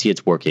you want to see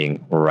it's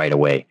working right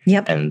away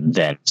and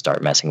then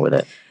start messing with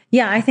it.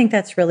 Yeah, I think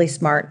that's really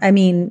smart.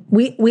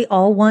 We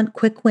all want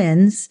quick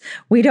wins.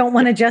 We don't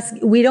want to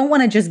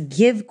just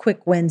give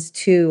quick wins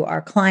to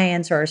our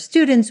clients or our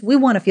students. We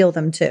want to feel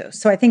them too.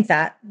 So I think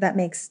that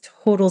makes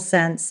total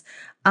sense.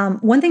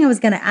 One thing I was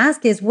going to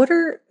ask is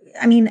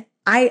I mean,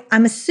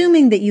 I'm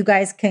assuming that you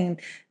guys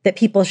that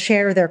people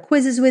share their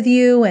quizzes with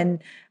you,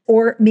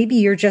 or maybe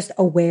you're just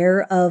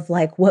aware of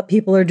like what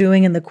people are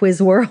doing in the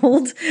quiz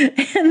world.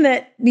 And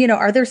that,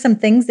 are there some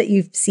things that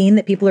you've seen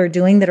that people are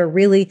doing that are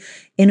really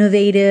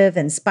innovative,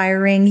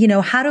 inspiring?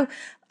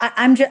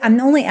 I'm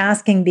only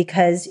asking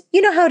because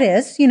you know how it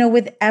is,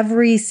 with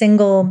every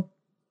single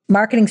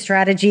marketing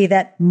strategy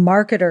that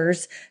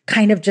marketers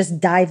kind of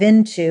just dive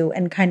into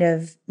and kind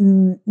of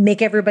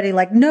make everybody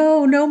like,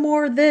 no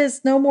more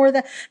this, no more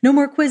that, no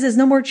more quizzes,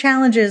 no more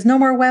challenges, no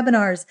more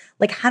webinars.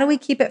 Like, how do we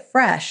keep it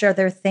fresh? Are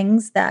there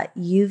things that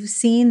you've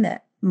seen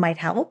that might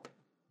help?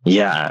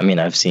 Yeah, I mean,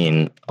 I've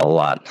seen a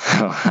lot.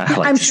 I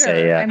like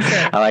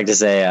to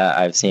say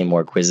I've seen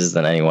more quizzes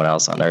than anyone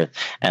else on earth,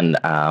 and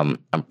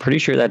I'm pretty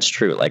sure that's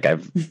true. Like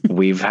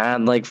we've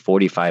had like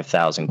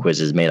 45,000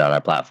 quizzes made on our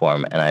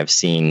platform, and I've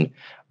seen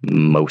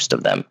most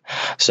of them.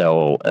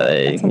 So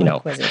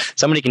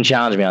somebody can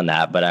challenge me on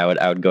that, but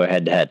I would go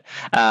head to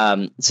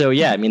head. So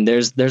yeah, I mean,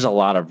 there's a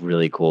lot of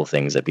really cool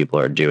things that people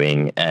are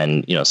doing,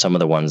 and some of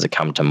the ones that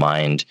come to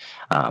mind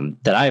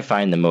that I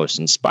find the most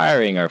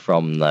inspiring are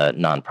from the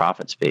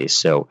nonprofit space.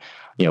 So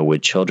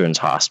with Children's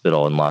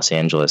Hospital in Los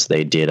Angeles,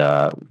 they did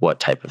what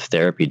type of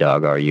therapy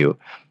dog are you?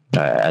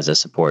 As a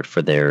support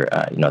for their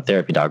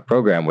therapy dog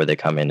program, where they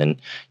come in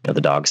and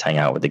the dogs hang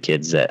out with the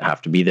kids that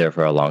have to be there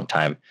for a long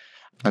time.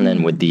 And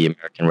then with the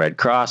American Red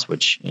Cross,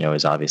 which,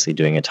 is obviously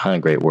doing a ton of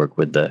great work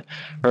with the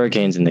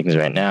hurricanes and things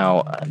right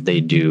now,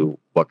 they do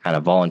what kind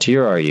of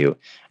volunteer are you?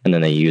 And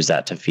then they use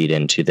that to feed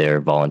into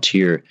their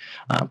volunteer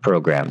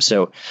program.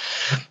 So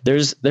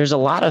there's a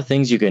lot of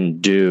things you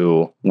can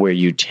do where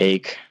you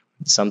take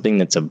something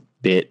that's a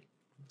bit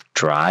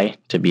dry,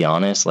 to be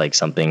honest, like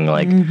something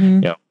like,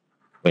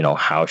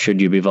 how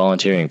should you be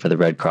volunteering for the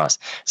Red Cross?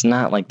 It's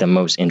not like the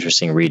most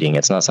interesting reading.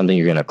 It's not something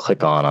you're going to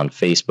click on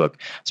Facebook,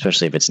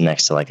 especially if it's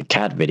next to like a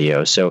cat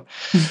video. So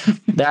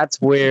that's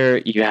where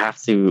you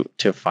have to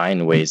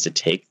find ways to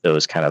take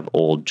those kind of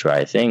old,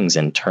 dry things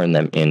and turn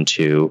them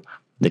into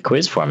the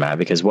quiz format,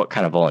 because what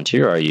kind of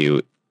volunteer are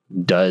you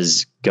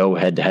does go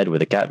head to head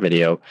with a cat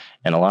video,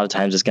 and a lot of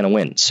times it's going to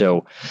win.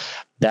 So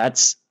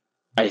that's,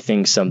 I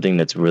think, something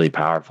that's really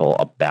powerful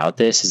about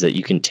this, is that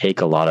you can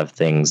take a lot of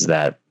things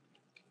that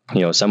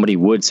somebody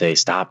would say,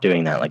 stop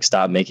doing that. Like,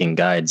 stop making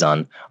guides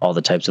on all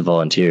the types of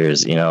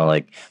volunteers,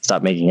 like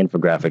stop making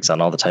infographics on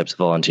all the types of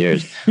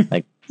volunteers.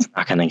 Like, it's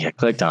not going to get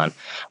clicked on.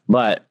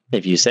 But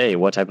if you say,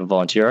 what type of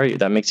volunteer are you?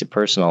 That makes it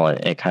personal.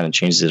 It kind of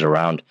changes it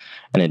around,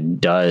 and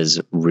it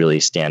does really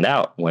stand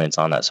out when it's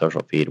on that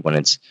social feed, when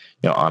it's,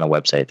 on a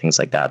website, things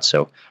like that.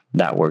 So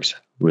that works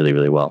really,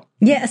 really well.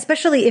 Yeah,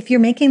 especially if you're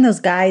making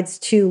those guides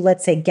to,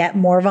 let's say, get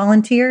more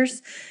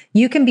volunteers,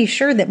 you can be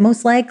sure that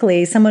most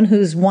likely someone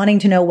who's wanting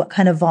to know what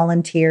kind of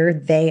volunteer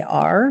they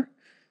are,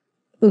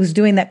 who's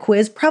doing that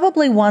quiz,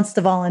 probably wants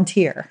to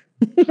volunteer,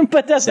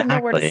 but doesn't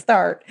know where to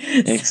start.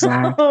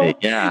 Exactly.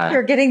 Yeah.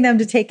 You're getting them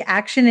to take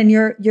action, and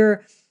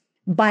you're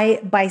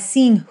by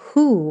seeing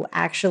who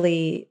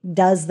actually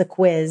does the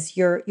quiz,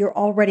 you're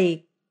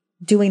already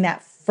doing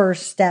that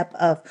first step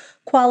of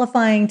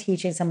qualifying,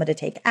 teaching someone to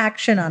take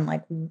action on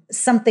like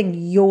something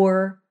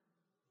you're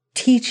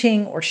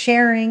teaching or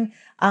sharing.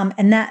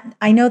 And that,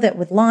 I know that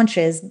with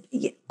launches,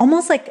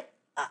 almost like,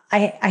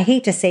 I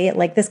hate to say it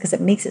like this because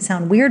it makes it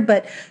sound weird,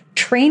 but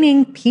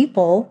training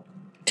people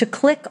to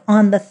click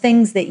on the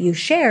things that you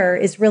share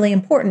is really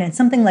important. And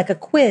something like a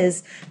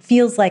quiz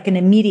feels like an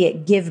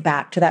immediate give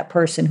back to that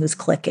person who's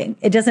clicking.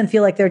 It doesn't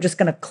feel like they're just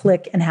going to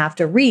click and have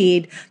to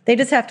read. They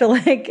just have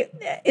to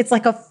it's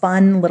like a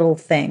fun little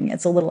thing.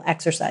 It's a little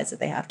exercise that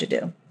they have to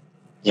do.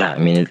 Yeah. I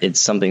mean,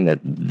 it's something that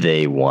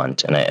they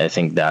want. And I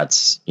think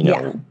that's,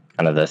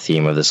 kind of the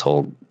theme of this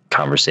whole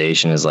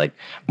conversation is like,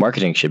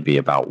 marketing should be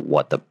about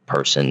what the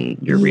person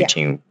you're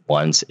reaching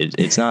wants.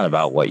 It's not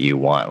about what you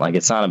want. Like,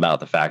 it's not about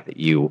the fact that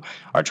you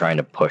are trying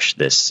to push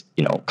this,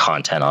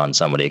 content on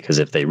somebody, because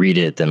if they read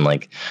it, then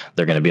like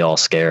they're going to be all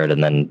scared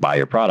and then buy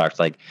your product.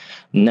 Like,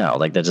 no,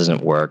 like that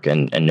doesn't work,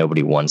 and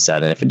nobody wants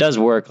that. And if it does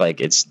work, like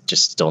it's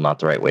just still not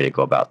the right way to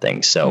go about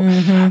things. So,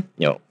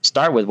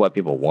 start with what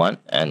people want.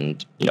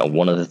 And,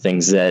 one of the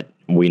things that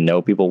we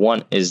know people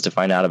want is to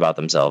find out about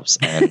themselves,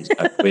 and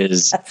a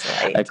quiz,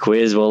 a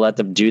quiz will let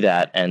them do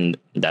that. And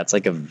that's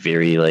like a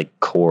very like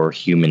core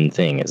human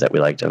thing, is that we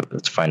like to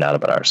find out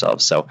about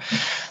ourselves. So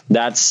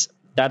that's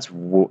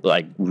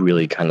like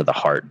really kind of the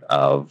heart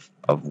of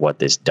what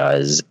this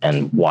does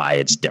and why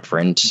it's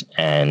different,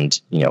 and,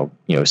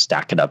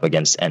 stack it up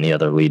against any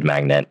other lead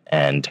magnet.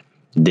 And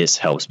this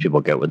helps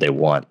people get what they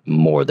want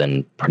more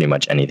than pretty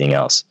much anything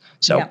else.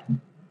 So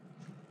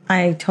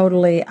I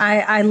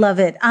love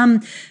it.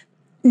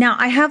 Now,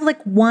 I have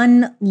like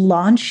one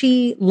launch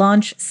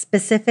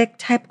specific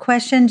type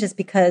question, just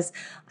because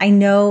I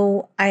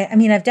know, I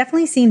mean, I've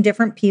definitely seen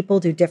different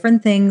people do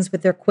different things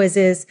with their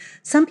quizzes.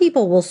 Some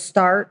people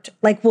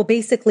will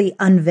basically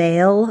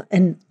unveil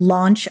and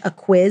launch a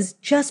quiz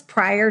just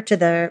prior to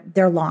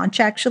their launch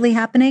actually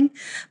happening.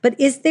 But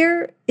is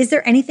there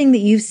anything that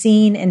you've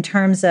seen in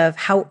terms of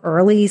how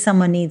early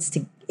someone needs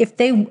to,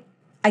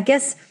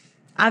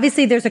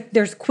 Obviously,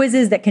 there's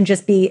quizzes that can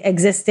just be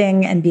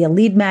existing and be a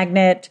lead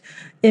magnet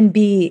and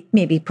be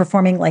maybe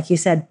performing, like you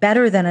said,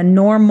 better than a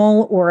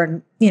normal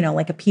or,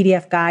 like a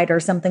PDF guide or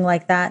something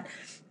like that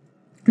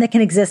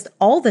can exist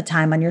all the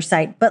time on your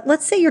site. But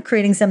let's say you're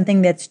creating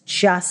something that's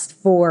just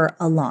for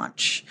a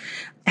launch.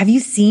 Have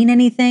you seen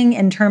anything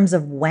in terms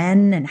of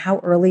when and how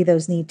early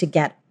those need to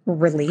get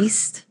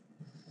released?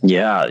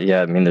 Yeah.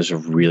 I mean, there's a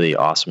really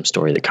awesome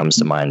story that comes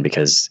to mind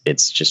because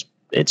it's just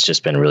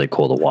been really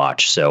cool to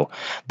watch. So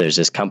there's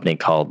this company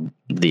called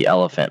the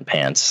Elephant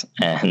Pants,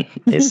 and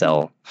they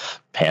sell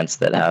pants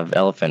that have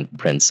elephant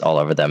prints all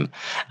over them.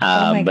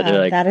 Oh my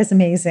God, that is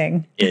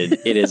amazing.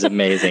 It is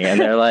amazing. And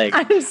they're like,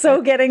 I'm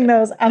so getting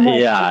those. I'm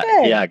like,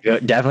 okay.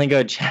 Definitely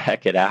go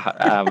check it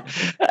out.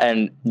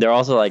 And they're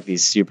also like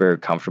these super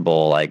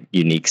comfortable, like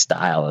unique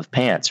style of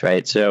pants,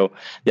 right? So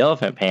the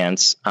Elephant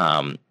Pants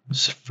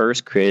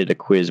first created a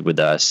quiz with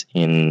us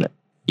in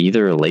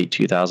either late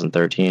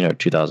 2013 or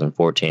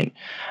 2014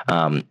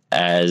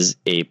 as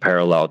a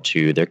parallel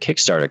to their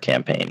Kickstarter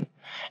campaign.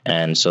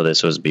 And so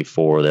this was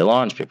before they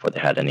launched, before they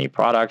had any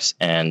products.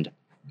 And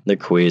the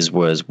quiz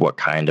was, what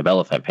kind of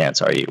elephant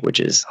pants are you?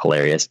 Which is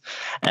hilarious.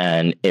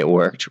 And it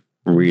worked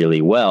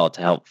really well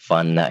to help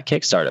fund that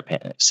Kickstarter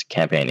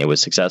campaign. It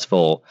was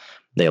successful.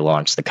 They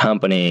launched the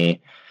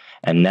company.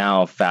 And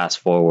now fast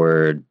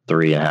forward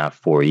 3.5,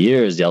 4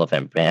 years, the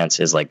Elephant Pants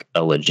is like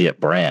a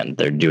legit brand.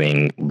 They're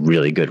doing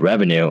really good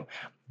revenue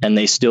and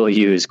they still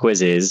use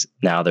quizzes.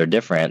 Now they're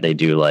different. They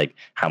do like,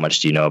 how much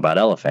do you know about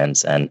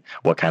elephants and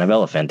what kind of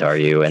elephant are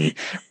you? And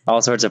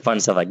all sorts of fun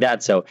stuff like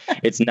that. So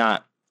it's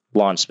not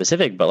launch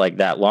specific, but like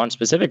that launch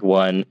specific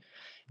one,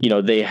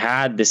 they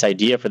had this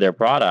idea for their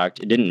product.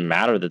 It didn't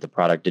matter that the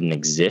product didn't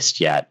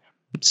exist yet.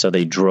 So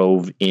they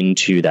drove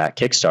into that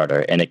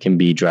Kickstarter, and it can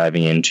be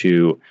driving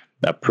into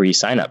a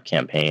pre-sign-up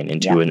campaign,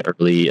 into an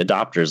early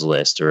adopters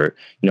list, or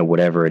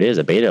whatever it is,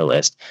 a beta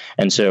list.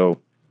 And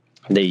so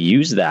they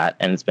use that,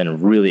 and it's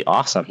been really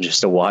awesome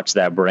just to watch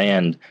that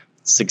brand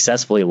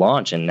successfully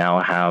launch and now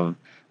have,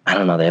 I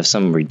don't know, they have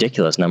some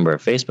ridiculous number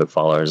of Facebook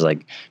followers.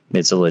 Like,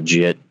 it's a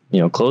legit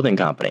clothing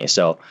company.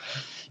 So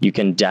you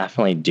can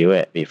definitely do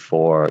it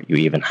before you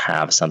even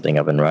have something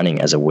up and running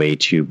as a way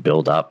to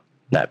build up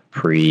that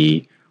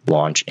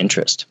pre-launch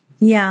interest.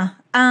 Yeah.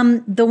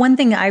 The one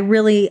thing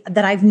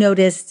that I've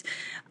noticed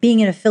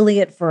being an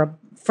affiliate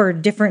for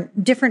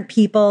different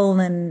people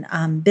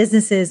and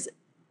businesses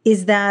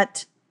is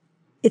that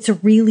it's a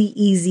really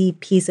easy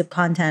piece of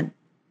content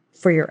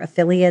for your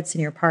affiliates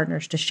and your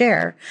partners to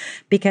share,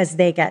 because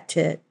they get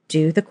to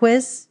do the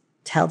quiz,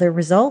 tell their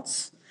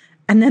results,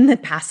 and then they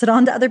pass it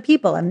on to other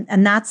people.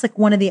 And that's like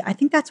I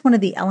think that's one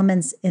of the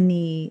elements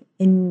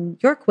in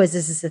your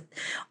quizzes, is that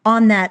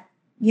on that,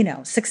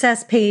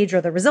 success page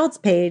or the results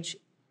page,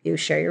 you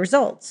share your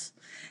results.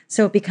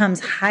 So it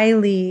becomes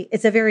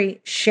it's a very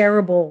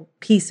shareable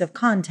piece of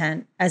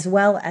content, as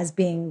well as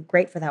being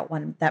great for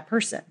that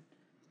person.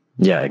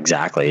 Yeah,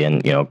 exactly.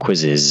 And,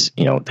 quizzes,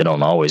 they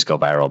don't always go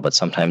viral, but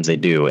sometimes they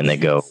do. And they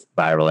go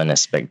viral in a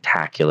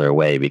spectacular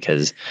way,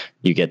 because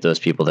you get those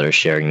people that are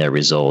sharing their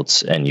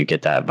results, and you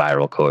get that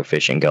viral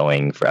coefficient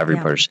going for every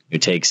person who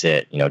takes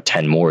it.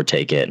 10 more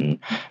take it. And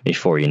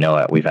before you know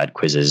it, we've had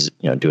quizzes,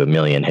 do 1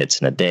 million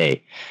hits in a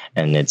day.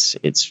 And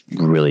it's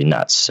really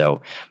nuts.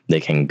 So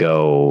they can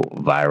go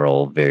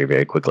viral very,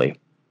 very quickly.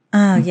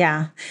 Oh,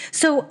 yeah.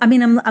 So, I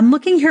mean, I'm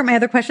looking here at my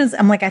other questions.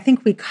 I'm like, I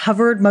think we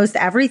covered most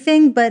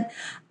everything, but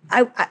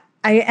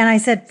I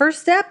said,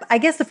 first step, I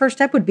guess the first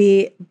step would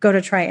be go to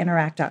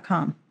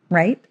tryinteract.com,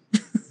 right?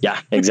 Yeah,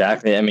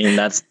 exactly. I mean,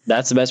 that's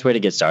the best way to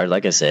get started.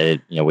 Like I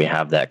said, we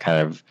have that kind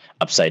of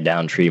upside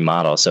down tree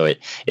model. So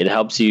it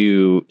helps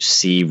you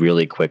see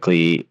really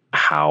quickly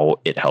how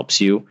it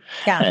helps you.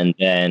 Yeah. And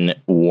then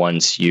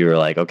once you're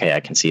like, okay, I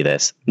can see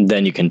this,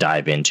 then you can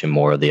dive into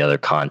more of the other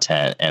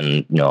content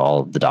and, all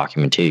of the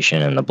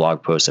documentation and the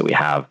blog posts that we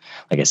have.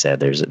 Like I said,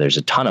 there's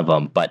a ton of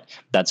them, but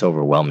that's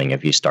overwhelming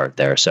if you start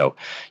there. So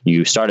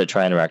you start at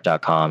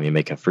tryinteract.com, you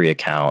make a free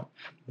account,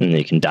 and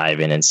you can dive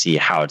in and see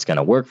how it's going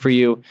to work for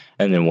you.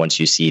 And then once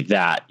you see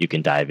that, you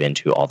can dive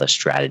into all the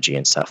strategy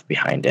and stuff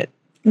behind it.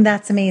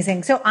 That's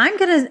amazing. So I'm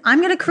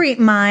gonna create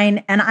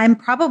mine, and I'm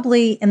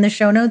probably in the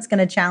show notes going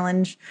to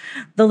challenge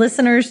the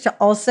listeners to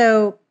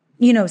also,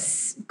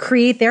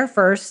 create their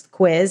first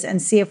quiz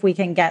and see if we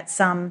can get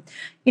some,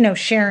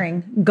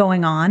 sharing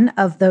going on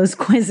of those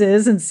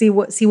quizzes and see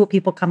what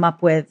people come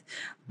up with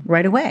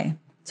right away.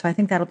 So I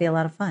think that'll be a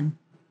lot of fun.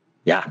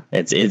 Yeah,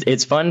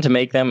 it's fun to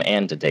make them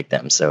and to take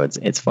them. So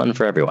it's fun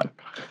for everyone.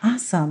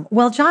 Awesome.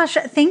 Well, Josh,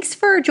 thanks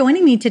for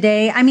joining me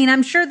today. I mean,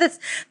 I'm sure this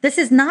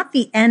is not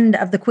the end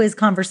of the quiz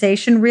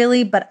conversation,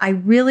 really, but I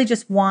really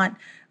just want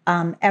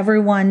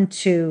everyone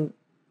to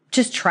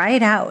just try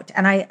it out.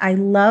 And I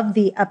love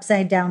the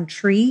upside down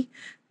tree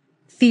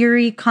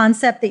theory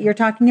concept that you're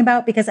talking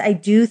about, because I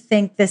do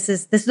think this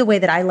is the way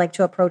that I like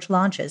to approach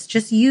launches.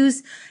 Just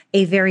use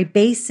a very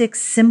basic,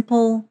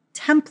 simple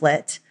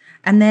template.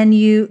 And then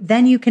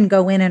you can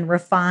go in and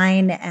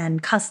refine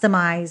and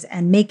customize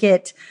and make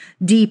it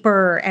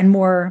deeper and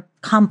more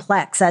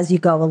complex as you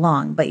go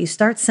along. But you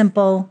start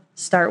simple,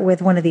 start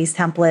with one of these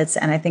templates.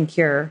 And I think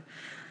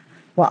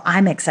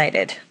I'm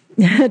excited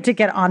to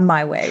get on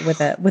my way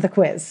with a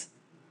quiz.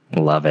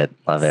 Love it.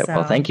 Love it. So,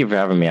 well, thank you for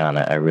having me on.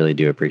 I really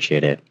do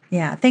appreciate it.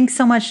 Yeah. Thanks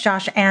so much,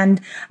 Josh.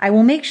 And I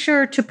will make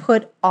sure to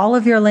put all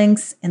of your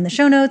links in the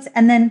show notes.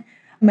 And then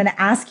I'm going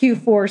to ask you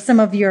for some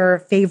of your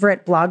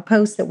favorite blog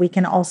posts that we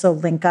can also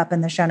link up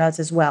in the show notes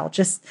as well.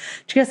 Just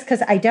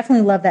because I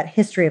definitely love that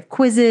history of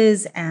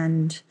quizzes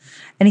and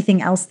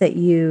anything else that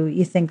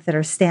you think that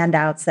are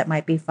standouts that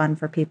might be fun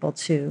for people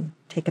to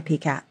take a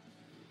peek at.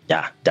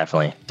 Yeah,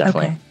 definitely.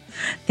 Okay.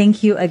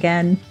 Thank you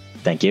again.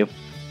 Thank you.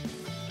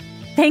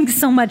 Thanks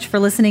so much for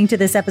listening to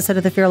this episode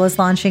of the Fearless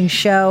Launching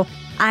Show.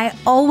 I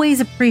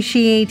always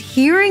appreciate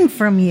hearing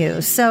from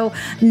you. So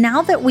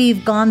now that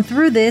we've gone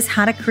through this,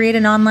 how to create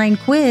an online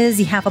quiz,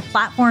 you have a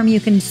platform, you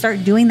can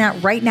start doing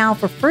that right now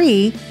for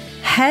free.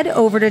 Head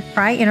over to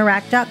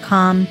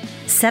tryinteract.com,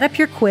 set up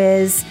your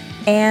quiz,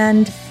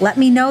 and let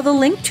me know the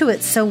link to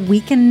it so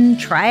we can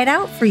try it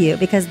out for you,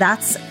 because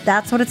that's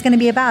what it's going to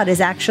be about,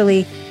 is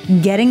actually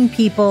getting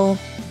people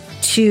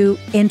to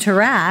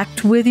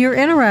interact with your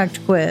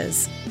Interact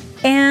quiz.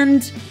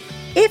 And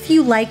if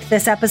you liked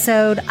this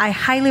episode, I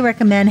highly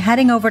recommend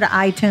heading over to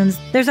iTunes.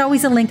 There's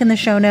always a link in the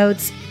show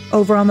notes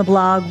over on the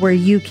blog where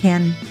you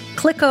can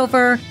click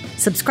over,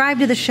 subscribe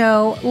to the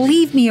show,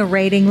 leave me a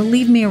rating,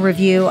 leave me a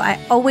review. I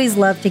always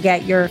love to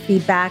get your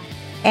feedback,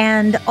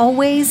 and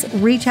always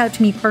reach out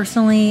to me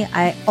personally.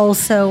 I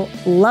also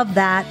love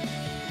that.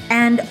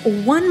 And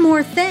one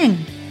more thing,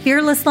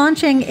 Fearless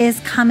Launching is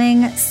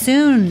coming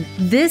soon.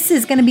 This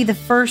is going to be the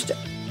first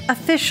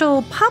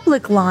official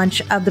public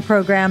launch of the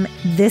program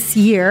this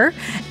year.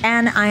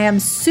 And I am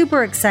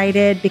super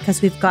excited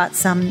because we've got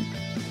some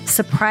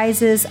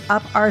surprises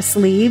up our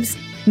sleeves,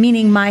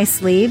 meaning my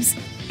sleeves.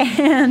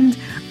 And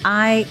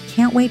I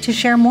can't wait to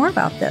share more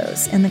about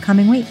those in the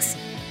coming weeks.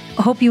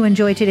 I hope you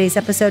enjoyed today's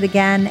episode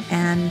again,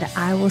 and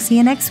I will see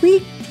you next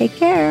week. Take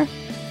care.